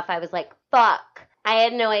shirt off, I was like, "Fuck!" I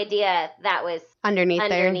had no idea that was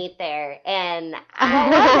underneath there, and What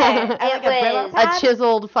was it? it Like a Brillo was. pad? a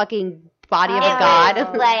chiseled fucking body of It a god.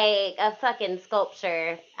 was like a fucking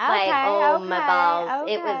sculpture. Like, oh my okay, balls.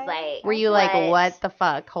 It okay. was like. Were you like, what the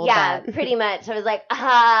fuck? Hold Yeah, that. pretty much. I was like,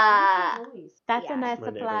 ah. That's Yeah. a nice My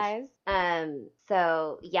neighbors. surprise.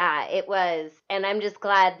 So yeah, it was, and I'm just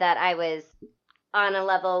glad that I was on a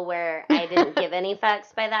level where I didn't give any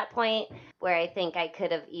fucks by that point. where I think I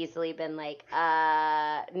could have easily been like,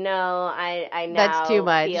 no, I now That's too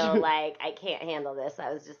much. feel like I can't handle this.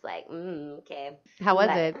 I was just like, okay. How was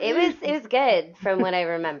But it? It was good from what I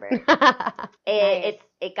remember. Nice.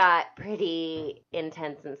 It got pretty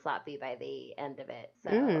intense and sloppy by the end of it.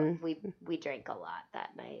 So we drank a lot that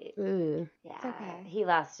night. Ooh. Yeah. It's okay. He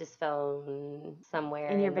lost his phone somewhere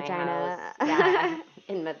In your my vagina. house. Yeah.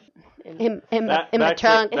 in my In my Back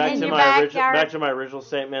trunk. to In your my backyard. back to my original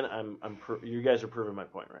statement. You guys are proving my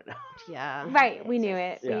point right now. Yeah. Right, we knew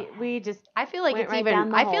it. Yeah. We just I feel like Went it's right even. down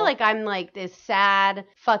the I feel hole. like I'm like this sad,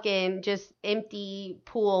 fucking, just empty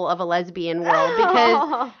pool of a lesbian world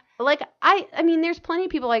because, like, I mean, there's plenty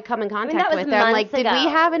of people I come in contact that was with. That I'm like, months did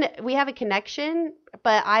ago. we have a connection?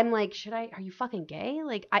 But I'm like, are you fucking gay?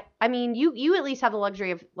 Like, I mean, you at least have the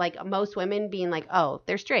luxury of like most women being like, oh,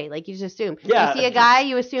 they're straight. Like you just assume. Yeah. You see a guy,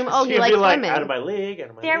 you assume, oh, he You'd likes be like, women. out of my league.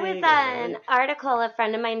 Out of my There league, was out of my an league. article a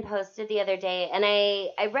friend of mine posted the other day, and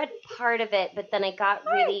I read part of it, but then I got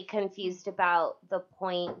really confused about the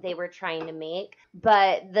point they were trying to make.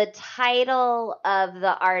 But the title of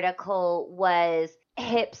the article was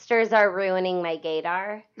 "Hipsters Are Ruining My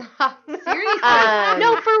Gaydar." Seriously? Um,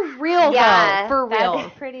 No, for real yeah, though. For real.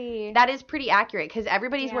 that's pretty. That is pretty accurate because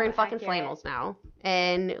everybody's Yeah, wearing fucking accurate. flannels now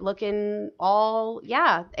and looking all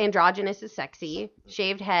androgynous is sexy,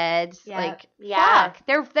 shaved heads, Yeah. like Yeah. fuck,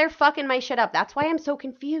 they're fucking my shit up. That's why I'm so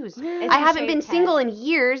confused. It's I a haven't been shaved single head. in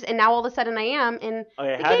years, and now all of a sudden I am, and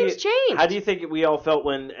Okay, the game's changed. How do you think we all felt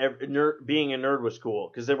when being a nerd was cool?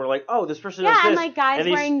 Because they were like, oh, this person does Yeah, this. and like guys and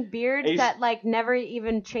he's- wearing beards and he's- that like never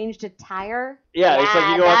even changed a tire. Yeah, it's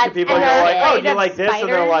like you go up to that's- people and and you're they're like, oh, afraid do you of like this? And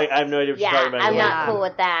they're spiders. like, I have no idea what you're Yeah, talking about. I'm You're not like, cool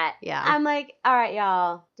with that. Yeah, I'm like, all right,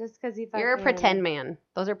 y'all, just because he fucking. you're a pretend man.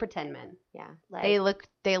 Those are pretend men. Yeah. Like,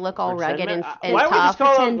 They look all Pretend rugged men? and Why would we tough, just call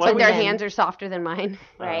them? Pretend Why but would their we- men. hands are softer than mine.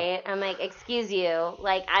 right? I'm like, excuse you.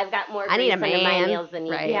 Like, I've got more I need a grease under my man. nails than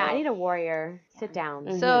you Right. do. Yeah, I need a warrior. Sit down.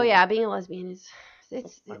 Mhm. So yeah, being a lesbian is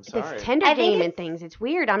I'm sorry. it's tender I think game and things. It's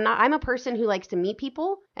weird. I'm a person who likes to meet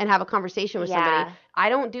people and have a conversation with Yeah. somebody. I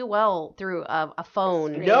don't do well through a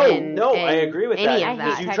phone. No, and I agree with any that. of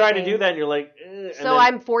Because that. you try to texting. do that and you're like, and So then-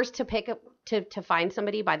 I'm forced to pick up to find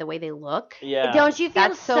somebody by the way they look. yeah. Don't you feel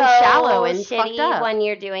That's so shallow and shitty fucked up. when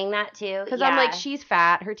you're doing that too? Because Yeah. I'm like, she's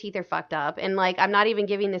fat, her teeth are fucked up, and like I'm not even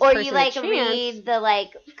giving this or person you like a chance. read the like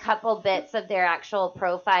couple bits of their actual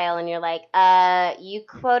profile, and you're like, you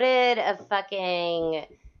quoted a fucking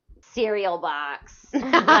cereal box,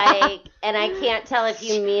 like, and I can't tell if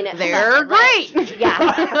you mean it. They're like- great. Yeah.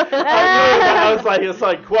 I was like, it's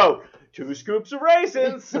like, quote, 2 scoops of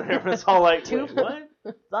raisins. And everyone's all like, wait, what?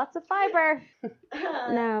 Lots of fiber.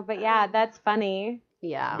 No, but yeah, that's funny.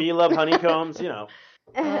 Yeah. Me love honeycombs, you know.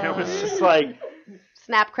 It was just like,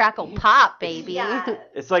 Snap, crackle, pop, baby. Yeah.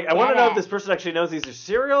 it's like, I want to Get know it. if this person actually knows these are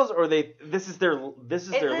cereals or this is their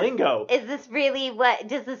lingo. Is this really what?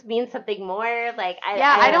 Does this mean something more? Like,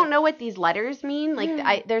 I don't know what these letters mean.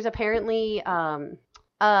 Like, there's apparently,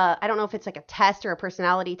 I don't know if it's like a test or a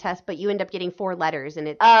personality test, but you end up getting 4 letters, and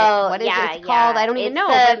what is it called? I don't even know.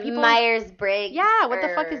 The But people, Myers-Briggs. yeah, what the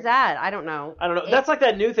fuck is that? I don't know. I don't know. That's like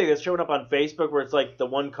that new thing that's showing up on Facebook where it's like the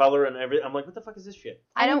one color and everything. I'm like, what the fuck is this shit?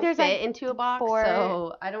 I don't there's, fit like, into a box, 4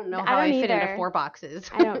 so I don't know I how I, don't fit into either. 4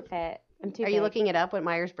 boxes. I don't fit. I'm too Are big. you looking it up? What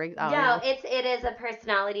Myers-Briggs? Oh, No, it is a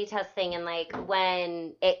personality test thing, and like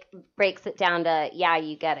when it breaks it down to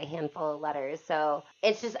you get a handful of letters. So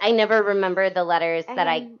it's just I never remember the letters that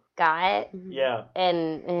I got, Yeah.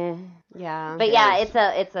 and Yeah. but yeah,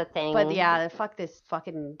 it's a thing. But yeah, fuck this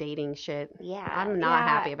fucking dating shit. yeah, I'm not Yeah.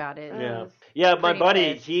 happy about it. Yeah. Yeah, my Pretty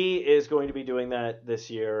buddy, pissed. he is going to be doing that this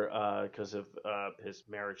year because of his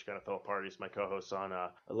marriage kind of fell apart. He's my co-host on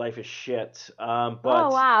Life is Shit. But Oh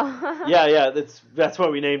wow. yeah, that's why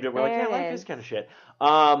we named it. We're like, There yeah, it life is. is kind of shit.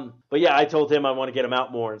 But yeah, I told him I want to get him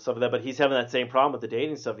out more and stuff like that. But he's having that same problem with the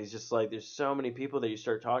dating stuff. He's just like, there's so many people that you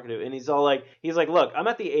start talking to, and he's like, look, I'm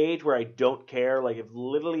at the age where I don't care. Like, if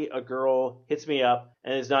literally a girl hits me up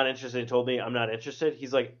and is not interested and told me I'm not interested,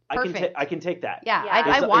 he's like, Perfect. I can take that. Yeah, Yeah.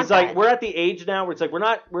 I want He's that. like, we're at the age now where it's like we're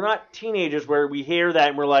not teenagers where we hear that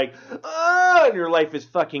and we're like, oh, and your life is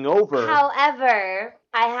fucking over. However,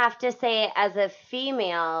 I have to say, as a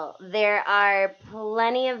female, there are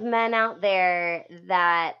plenty of men out there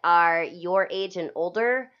that are your age and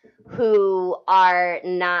older who are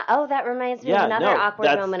not. Oh, that reminds me Yeah, of another no, awkward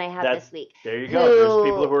that's- moment I had that's- this week. There you go. There's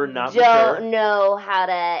people who are not mature. don't know how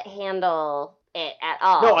to handle it at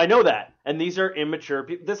all. No, I know that. And these are immature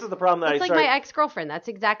people. This is the problem that It's I like started. my ex-girlfriend. That's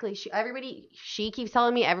exactly she keeps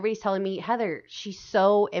telling me, everybody's telling me, Heather, she's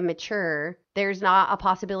so immature. There's not a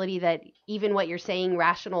possibility that even what you're saying,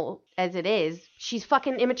 rational as it is, she's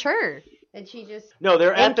fucking immature. and she just No,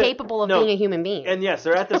 they're incapable of being a human being. And yes,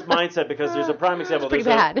 they're at this mindset because there's a prime example. Pretty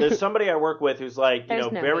bad. There's somebody I work with who's like,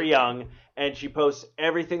 There's no very way. young, and she posts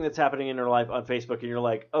everything that's happening in her life on Facebook, and you're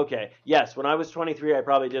like, okay, yes, when I was 23, I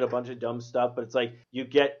probably did a bunch of dumb stuff, but it's like you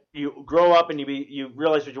grow up and you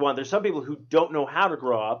realize what you want. There's some people who don't know how to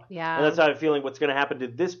grow up, Yeah. and that's how I'm feeling. What's going to happen to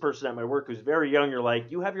this person at my work who's very young? You're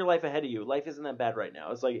like, you have your life ahead of you. Life isn't that bad right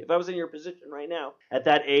now. It's like if I was in your position right now at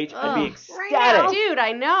that age, I'd be ecstatic. Dude,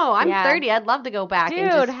 I know. I'm Yeah. 30. I'd love to go back and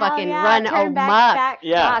Dude, just hell fucking yeah, run turn amok. back,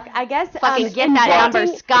 Yeah. fuck. I guess Fucking get that injecting-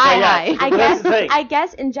 number sky Yeah. high. I But that's guess the thing. I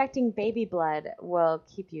guess injecting baby blood will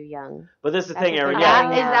keep you young. But this is the That's thing, the Aaron. thing. Yeah,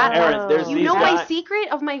 Is that Aaron, there's you these know guys. my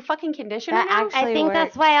secret of my fucking condition That right now? actually I think works.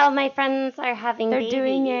 that's why all my friends are having They're babies.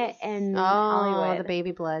 doing it in Hollywood. the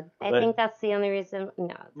baby blood. I But- think that's the only reason.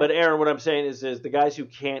 No. But Aaron, what I'm saying is the guys who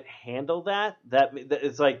can't handle that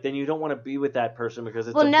it's like then you don't want to be with that person because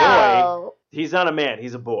it's Well, a boy. no. He's not a man.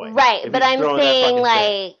 He's a boy. Right, If but he's I'm throwing that saying fucking shit.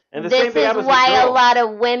 like And the same this thing is happens with why a girls. lot of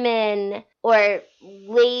women or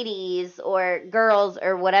ladies or girls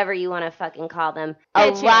or whatever you want to fucking call them.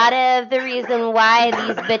 Bitches. A lot of the reason why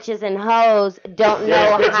these bitches and hoes don't Yeah,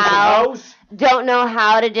 know bitches and how hoes. don't know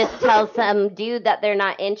how to just tell some dude that they're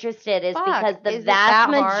not interested is Fuck, because the is it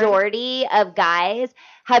vast that hard? majority of guys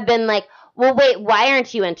have been like, well, wait, why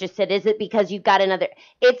aren't you interested? Is it because you've got another?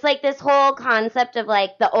 It's like this whole concept of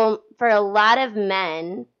like for a lot of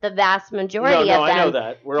men, the vast majority No, of them, I know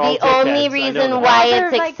that. We're all the only dickheads, I know reason that. why They're,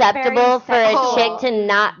 it's like, acceptable for very a sexual. chick to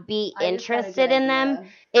not be interested in them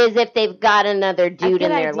is if they've got another dude good in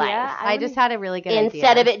their idea. life. I just had a really good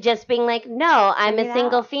Instead idea. of it just being like, no, I'm Figure a it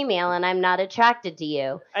single out. female and I'm not attracted to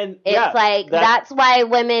you. And It's yeah, like that's why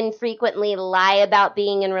women frequently lie about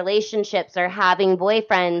being in relationships or having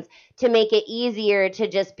boyfriends to make it easier to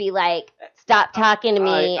just be like, stop talking to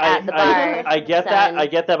me at the bar. I get son.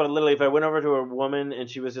 that, but literally, if I went over to a woman and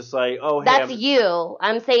she was just like, "Oh, hey, That's you.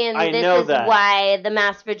 I'm saying I this know is that. why the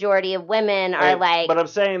mass majority of women are like, but I'm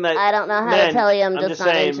saying that I don't know how men, to tell you I'm I'm just just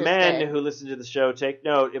not saying, interested. men who listen to the show, take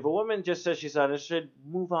note. If a woman just says she's not interested,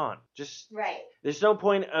 move on. Just Right. there's no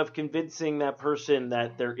point of convincing that person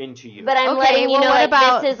that they're into you. But I'm Okay, letting you well, know, what like,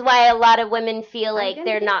 about- this is why a lot of women feel like gonna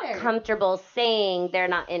they're get not there. comfortable saying they're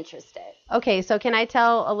not interested. Okay, so can I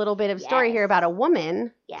tell a little bit of story Yes. here about a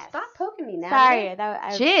woman? Yes. Stop poking me now. Sorry, that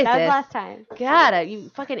was Jesus. last time. God, you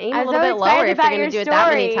fucking aim I a was little so bit lower excited if you're about going your to do it that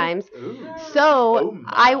many story. times. Ooh. So Oh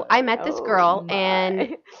my. I met this Oh girl my.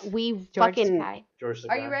 and we George fucking. Sky. George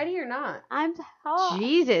Are you ready or not? I'm hot.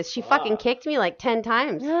 Jesus, she fucking Fuck. kicked me like 10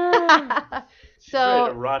 times. She's ready to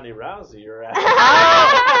So, Rodney Rousey your ass.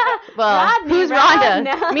 well, Rodney, who's Rod, Rhonda?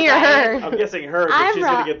 no. Me or her? I'm guessing her, but I'm she's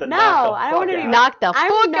Ron- gonna get the no, knock the I don't fuck wanna be out. Knock the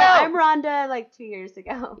fuck out. I'm Rhonda like 2 years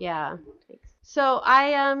ago. Yeah. So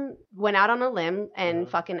I went out on a limb and Uh-huh.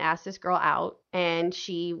 fucking asked this girl out, and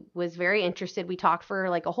she was very interested. We talked for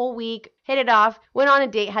like a whole week, hit it off, went on a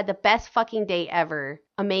date, had the best fucking date ever.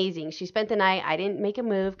 Amazing. She spent the night. I didn't make a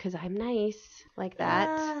move because I'm nice like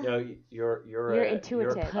that. No, you're You're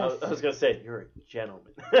intuitive. I was gonna say you're a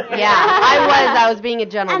gentleman. Yeah, I was being a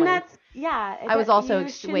gentleman. And that's I was also you way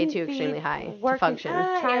shouldn't too be extremely high to working- function.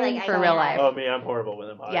 trying like, for I real don't life. Oh, me, I'm horrible when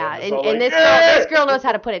I'm high. Yeah, I'm just and, all and like, this girl knows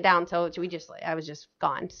how to put it down, so I was just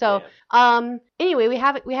gone. So Yeah. anyway, we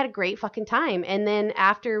had a great fucking time, and then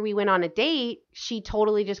after we went on a date, she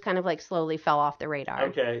totally just kind of like slowly fell off the radar.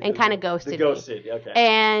 Okay. And kind of ghosted me. Ghosted. Okay.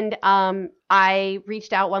 And I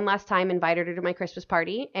reached out one last time, invited her to my Christmas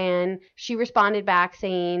party, and she responded back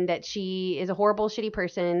saying that she is a horrible, shitty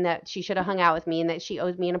person, that she should have hung out with me, and that she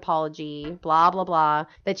owes me an apology, blah, blah, blah,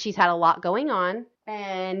 that she's had a lot going on.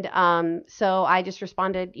 And so I just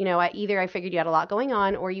responded, either I figured you had a lot going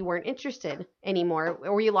on or you weren't interested anymore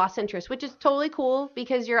or you lost interest, which is totally cool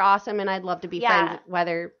because you're awesome and I'd love to be friends,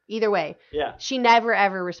 either way. Yeah. She never,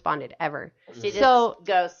 ever responded, ever. She just So,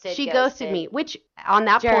 ghosted. She ghosted me, which on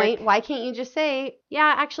that Jerk. point, why can't you just say,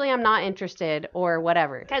 yeah, actually, I'm not interested or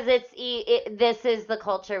whatever? Because this is the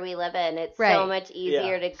culture we live in. It's so Right. much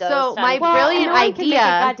easier to ghost. So my on brilliant no one can make a idea-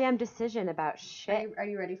 goddamn decision about shit. Are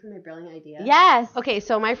you ready for my brilliant idea? Yes. Okay,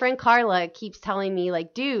 so my friend Carla keeps telling me,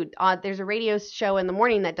 like, dude, there's a radio show in the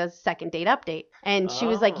morning that does second date update. And she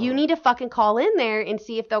was like, you Oh. need to fucking call in there and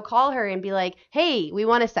see if they'll call her and be like, hey, we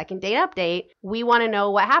want a second date update. We want to know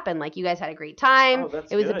what happened. Like, you guys had a great time. Oh,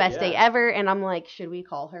 that's it was the good, best day yeah. ever. And I'm like, should we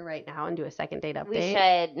call her right now and do a second date update? We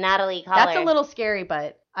should. Natalie, call That's her. a little scary,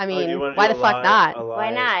 but I Oh, do you mean, wanna why do the a fuck live- not? a Why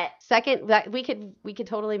live- not? Second, that we could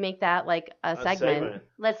totally make that like a segment.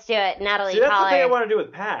 Let's do it. Natalie, See, that's call the thing I her. want to do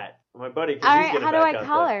with Pat, my buddy. 'Cause All he's right, getting how do back I on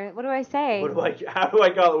call stuff. her? What do I say? How do I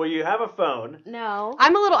call it? Well, you have a phone. No.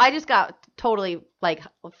 I just got totally like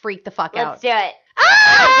freaked the fuck out. Let's do it.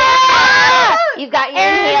 Ah! You've got your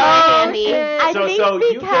inhaler Andy. I So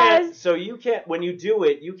think because you can't when you do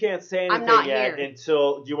it, you can't say anything I'm not yet here.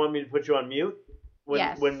 until. Do you want me to put you on mute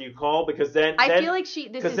Yes. when you call? Because then I feel like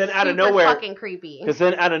this is then out of super nowhere- fucking creepy. Because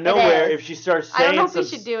then out of nowhere, is. if she starts I saying don't know if we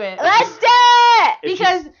some, should do it. Let's do it. if she-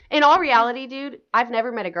 Because in all reality, dude, I've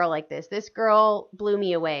never met a girl like this. This girl blew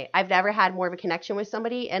me away. I've never had more of a connection with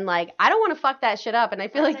somebody, and like I don't want to fuck that shit up. And I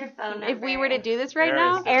feel What's like her phone if we number? were to do this right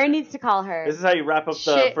Aaron's- now, Aaron needs to call her. this is how you wrap up the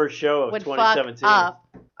Shit first show of would 2017. fuck up.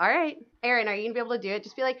 All right, Aaron, are you gonna be able to do it?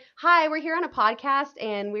 Just be like, "Hi, we're here on a podcast,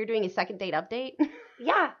 and we're doing a second date update."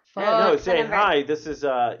 Yeah. Fuck. Yeah, no, What's the say number? hi. This is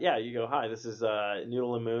you go hi. This is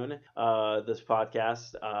Noodle and Moon. This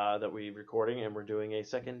podcast that we're recording, and we're doing a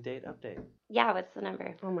second date update. Yeah, what's the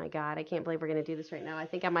number? Oh my god, I can't believe we're gonna do this right now. I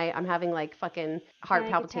think I'm having like fucking heart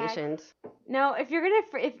Panic attack. palpitations. No, if you're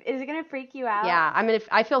gonna, is it gonna freak you out? Yeah,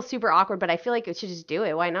 I feel super awkward, but I feel like we should just do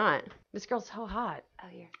it. Why not? This girl's so hot. Oh,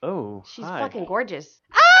 you're. Oh, She's hi. fucking gorgeous.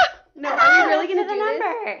 Ah! No, are we really gonna What's do the this?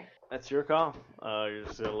 number? That's your call. You're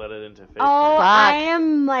just gonna let it into Facebook. Oh, Fuck. I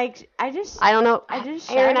am like, I just I don't know. I just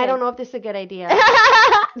Aaron, I shouted. don't know if this is a good idea.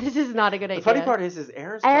 This is not a good The idea. funny part is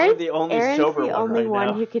Aaron's probably the only sober the one only right one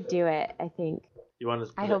now. who could do it. I think. You want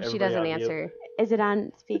to? I hope she doesn't answer. Is it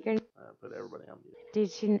on speaker? Put everybody on mute.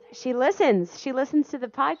 Dude, she listens. She listens to the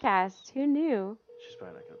podcast. Who knew? She's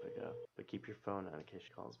probably not gonna pick up. But keep your phone on in case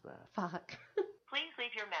she calls back. Fuck. Please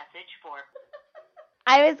leave your message for.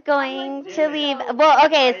 I was going to leave. Well,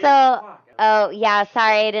 okay, so. Oh, yeah,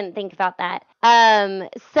 sorry, I didn't think about that.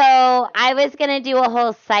 So I was going to do a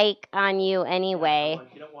whole psych on you anyway.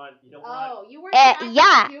 You don't want. Oh, you weren't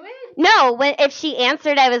yeah. do it? No, if she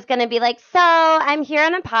answered, I was going to be like, so I'm here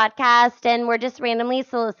on a podcast and we're just randomly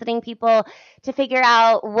soliciting people to figure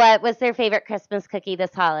out what was their favorite Christmas cookie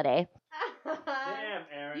this holiday. Damn,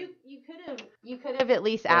 Aaron. You could have at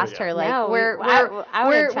least There we asked go. her like No, we're I would've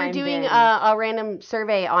we're chimed doing in. a random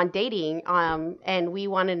survey on dating and we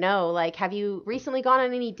want to know like have you recently gone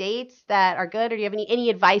on any dates that are good or do you have any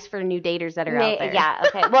advice for new daters that are out there? Yeah,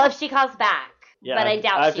 okay. Well, if she calls back. Yeah, but I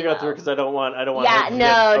doubt I have she to go will. through because I don't want. Yeah, her to get a no,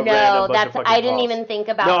 random bunch of that's fucking I didn't calls. even think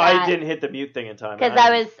about No, that. I didn't hit the mute thing in time. Because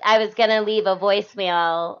I was gonna leave a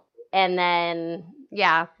voicemail and then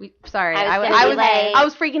Yeah, sorry. I was I gonna was be like- I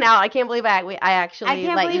was freaking out. I can't believe I actually I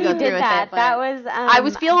can't let believe you go you through did with that. it. but That was. I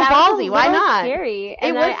was feeling that was ballsy. a Why little not? Scary. It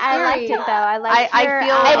And was I liked scary. it though. I liked I your,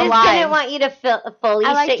 feel I just alive. didn't want you to fully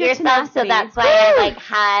I liked shit your yourself, so tenacity. that's why I like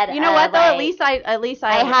had. You know what though? At least I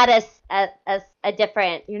had a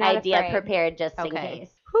different You're not idea afraid. prepared just in Okay. case.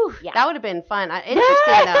 Whew, Yeah. that would have been fun.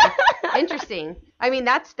 Interesting though. Interesting. I mean,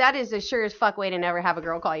 that is a sure as fuck way to never have a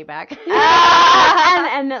girl call you back.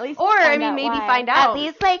 and at least. Or I find mean, out maybe why. find out. At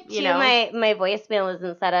least like you too, know. my voicemail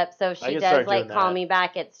isn't set up, so if I she can does start like doing call that. me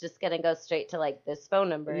back, it's just gonna go straight to like this phone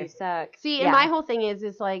number. You suck. See, Yeah. and my whole thing is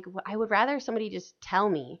like I would rather somebody just tell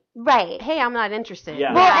me, Right. hey, I'm not interested.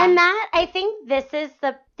 Yeah. Well, and that I think this is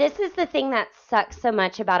the thing that sucks so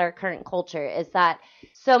much about our current culture is that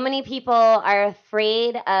so many people are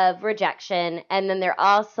afraid of rejection and then they're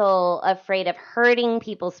also afraid of hurting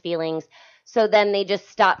people's feelings. So then they just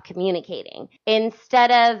stop communicating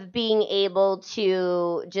instead of being able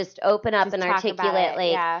to just open up Just and talk articulate about it,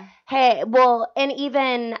 like, yeah. hey, well, and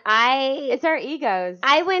even It's our egos.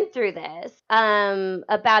 I went through this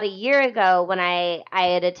about a year ago when I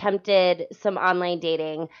had attempted some online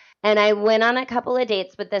dating and I went on a couple of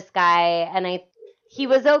dates with this guy and he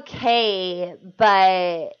was okay,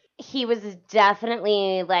 but he was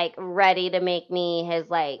definitely like ready to make me his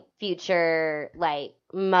like future like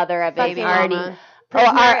mother of his Baby already mama.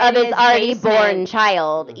 of his his already basement. born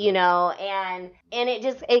child, you know, and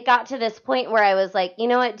it got to this point where I was like, you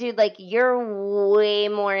know what, dude, like you're way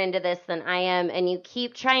more into this than I am, and you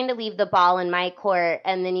keep trying to leave the ball in my court,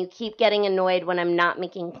 and then you keep getting annoyed when I'm not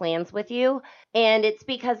making plans with you, and it's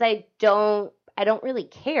because I don't really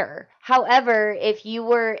care. However, if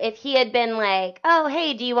he had been like, oh,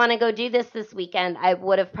 hey, do you want to go do this weekend? I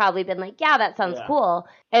would have probably been like, yeah, that sounds cool.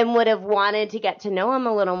 And would have wanted to get to know him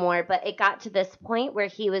a little more. But it got to this point where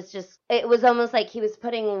it was almost like he was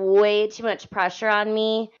putting way too much pressure on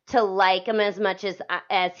me to like him as much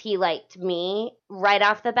as he liked me right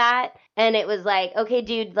off the bat. And it was like, okay,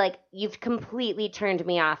 dude, like you've completely turned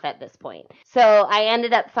me off at this point. So I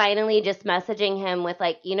ended up finally just messaging him with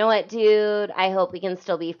like, you know what, dude, I hope we can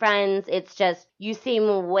still be friends. It's just you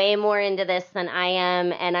seem way more into this than I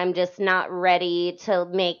am, and I'm just not ready to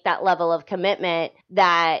make that level of commitment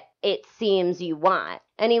that it seems you want.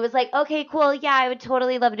 And he was like, okay, cool. Yeah, I would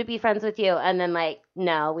totally love to be friends with you. And then like,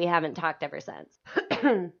 no, we haven't talked ever since.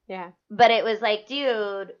 Yeah. But it was like,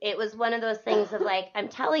 dude, it was one of those things of like, I'm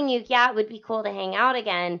telling you, yeah, it would be cool to hang out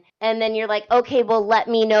again. And then you're like, okay, well, let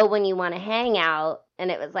me know when you want to hang out.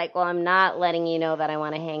 And it was like, well, I'm not letting you know that I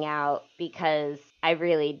want to hang out because I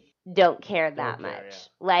really don't care that Don't care, much.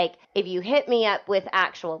 yeah. Like, if you hit me up with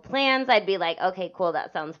actual plans, I'd be like, okay, cool,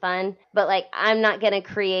 that sounds fun. But like, I'm not going to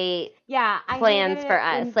create Yeah. I plans hated for it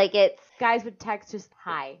when us. Like, it's, guys would text just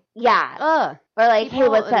hi. yeah. Ugh. Or like, hey,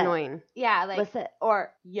 People what's up? annoying. Yeah, like What's up?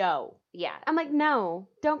 or yo. Yeah. I'm like, no,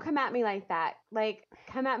 don't come at me like that. Like,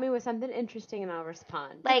 come at me with something interesting and I'll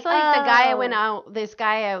respond. Like, It's like the guy I oh. went out, this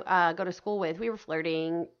guy I go to school with, we were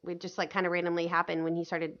flirting. It just like kind of randomly happened when he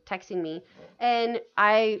started texting me. And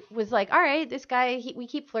I was like, all right, this guy, we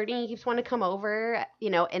keep flirting. He keeps wanting to come over,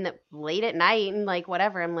 late at night and like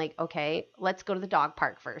whatever. I'm like, okay, let's go to the dog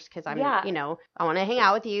park first because I'm, Yeah. I want to hang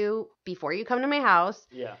out with you before you come to my house.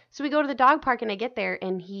 Yeah. So we go to the dog park and I get there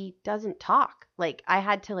and he doesn't talk. Like I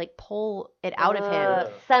had to like pull it out of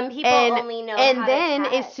him. Some people only know And how then to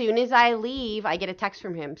as text. soon as I leave, I get a text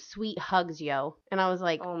from him. Sweet hugs, yo. And I was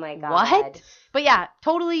like, Oh my God. what? But yeah,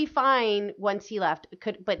 totally fine once he left.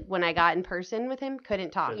 But when I got in person with him,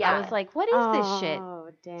 couldn't talk. Yeah. I was like, what is this shit? Oh,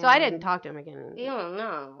 damn. So I didn't talk to him again. You don't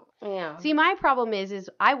know. Yeah. See, my problem is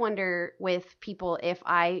I wonder with people if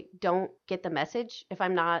I don't get the message, if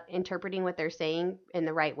I'm not interpreting what they're saying in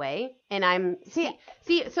the right way. And I'm see.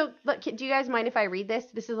 So look, do you guys mind if I read this?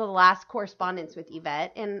 This is the last correspondence with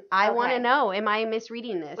Yvette, and I want to Okay. know: am I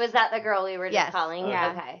misreading this? Was that the girl we were just Yes. calling?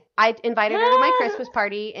 Yeah. Okay. I invited her to my Christmas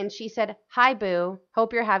party, and she said, "Hi, Boo.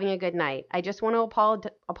 Hope you're having a good night. I just want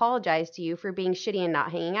to apologize to you for being shitty and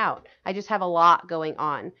not hanging out. I just have a lot going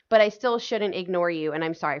on, but I still shouldn't ignore you, and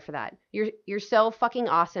I'm sorry for that. You're so fucking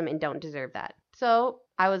awesome and don't deserve that." So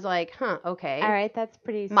I was like, huh, okay. All right, that's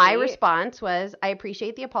pretty sweet. My response was, I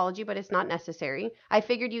appreciate the apology, but it's not necessary. I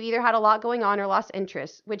figured you either had a lot going on or lost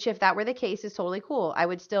interest, which if that were the case is totally cool. I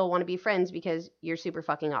would still want to be friends because you're super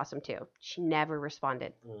fucking awesome too. She never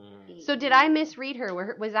responded. So did I misread her?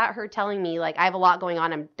 Was that her telling me like, I have a lot going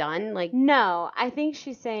on, I'm done? Like, No, I think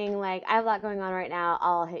she's saying like, I have a lot going on right now.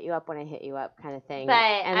 I'll hit you up when I hit you up, kind of thing. But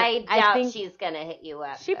And I doubt think she's gonna hit you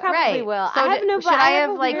up. she though. probably Right. will. So I have no. should but I I have have,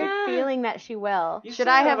 a like- weird feeling that she will. You should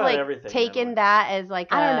say I that have about like everything, taken Emily. that as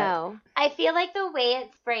like I don't know. I feel like the way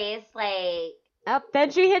it's phrased, like Oh, then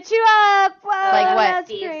she hit you up. Whoa, Like what? That's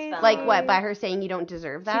Steve's crazy. phone. Like what? By her saying you don't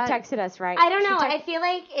deserve that? She texted us, right? I don't She know. text- I feel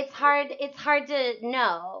like it's hard. It's hard to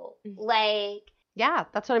know. Like Yeah,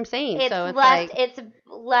 that's what I'm saying. it's So it's left. like, It's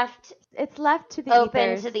left it's left to the open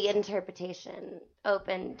ethers. to the interpretation.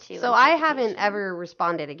 Open to. so I haven't interpretation. ever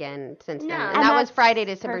responded again since then. No. And And that was that's Friday,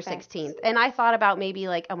 December perfect. 16th. And I thought about maybe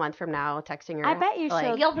like a month from now texting her. I bet you like,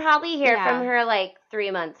 she'll. You'll probably hear Yeah. from her like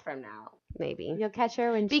 3 months from now. Maybe. You'll catch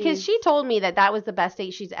her when Because she's- she told me that was the best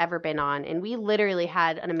date she's ever been on, and we literally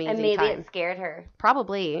had an amazing And maybe time. it scared her.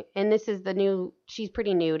 Probably. And this is she's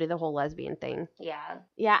pretty new to the whole lesbian thing. Yeah.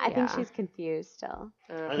 Yeah, I think Yeah. she's confused still.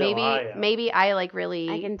 I know Maybe I am. maybe I like really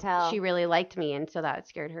I can tell. she really liked me, and so that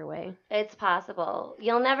scared her away. It's possible.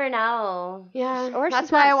 You'll never know. Yeah. Or that's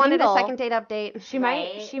she's why not I wanted single. a second date update. She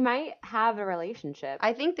Right. might have a relationship.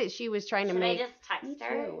 I think that she was trying to Should I make just text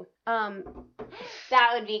her?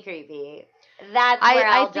 That would be creepy. That's I- where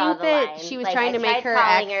I I'll draw think the that line. she was Like, trying to I make tried her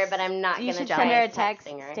calling ex- her, but I'm not you gonna should try send her a texting text.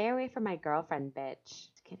 her. Stay away from my girlfriend, bitch.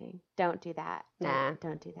 Just kidding. Don't do that. Nah.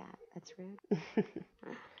 Don't do that. That's rude.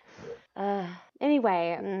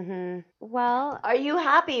 Anyway, Mm-hmm. well, Are you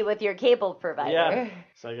happy with your cable provider? Yeah.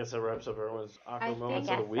 So I guess that wraps up everyone's awkward moments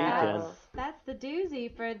of the guess weekend. so. that's the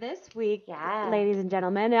doozy for this week, Yeah. ladies and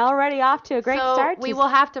gentlemen. Already off to a great so start. we to will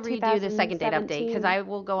have to redo the second date update 2017. because I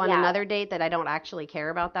will go on Yeah. another date that I don't actually care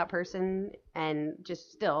about that person, and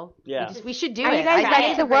just still, Yeah. we should do Are it. you guys I think ready?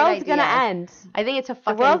 it's The a great world's gonna idea. end. I think it's a The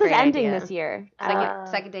fucking world is great ending idea. this year.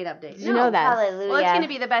 Second date update. You know that. Hallelujah. Well, it's going to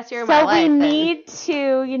be the best year of my So life. we then. need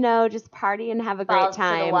to, just party and have a Balls great to the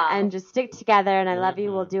time wall. and just stick together. And I love you.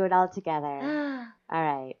 Mhm. We'll do it all together. All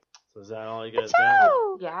right. So is that all you guys got?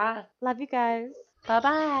 Woo! Yeah. Love you guys.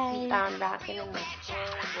 Bye-bye. Keep on rocking in the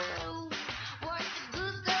whole world.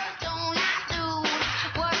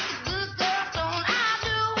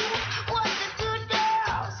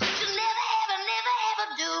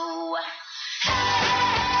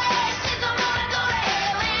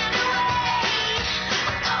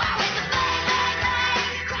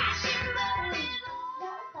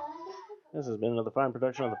 This has been another fine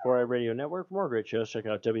production on the 4i Radio Network. For more great shows, check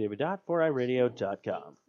out www.4iradio.com.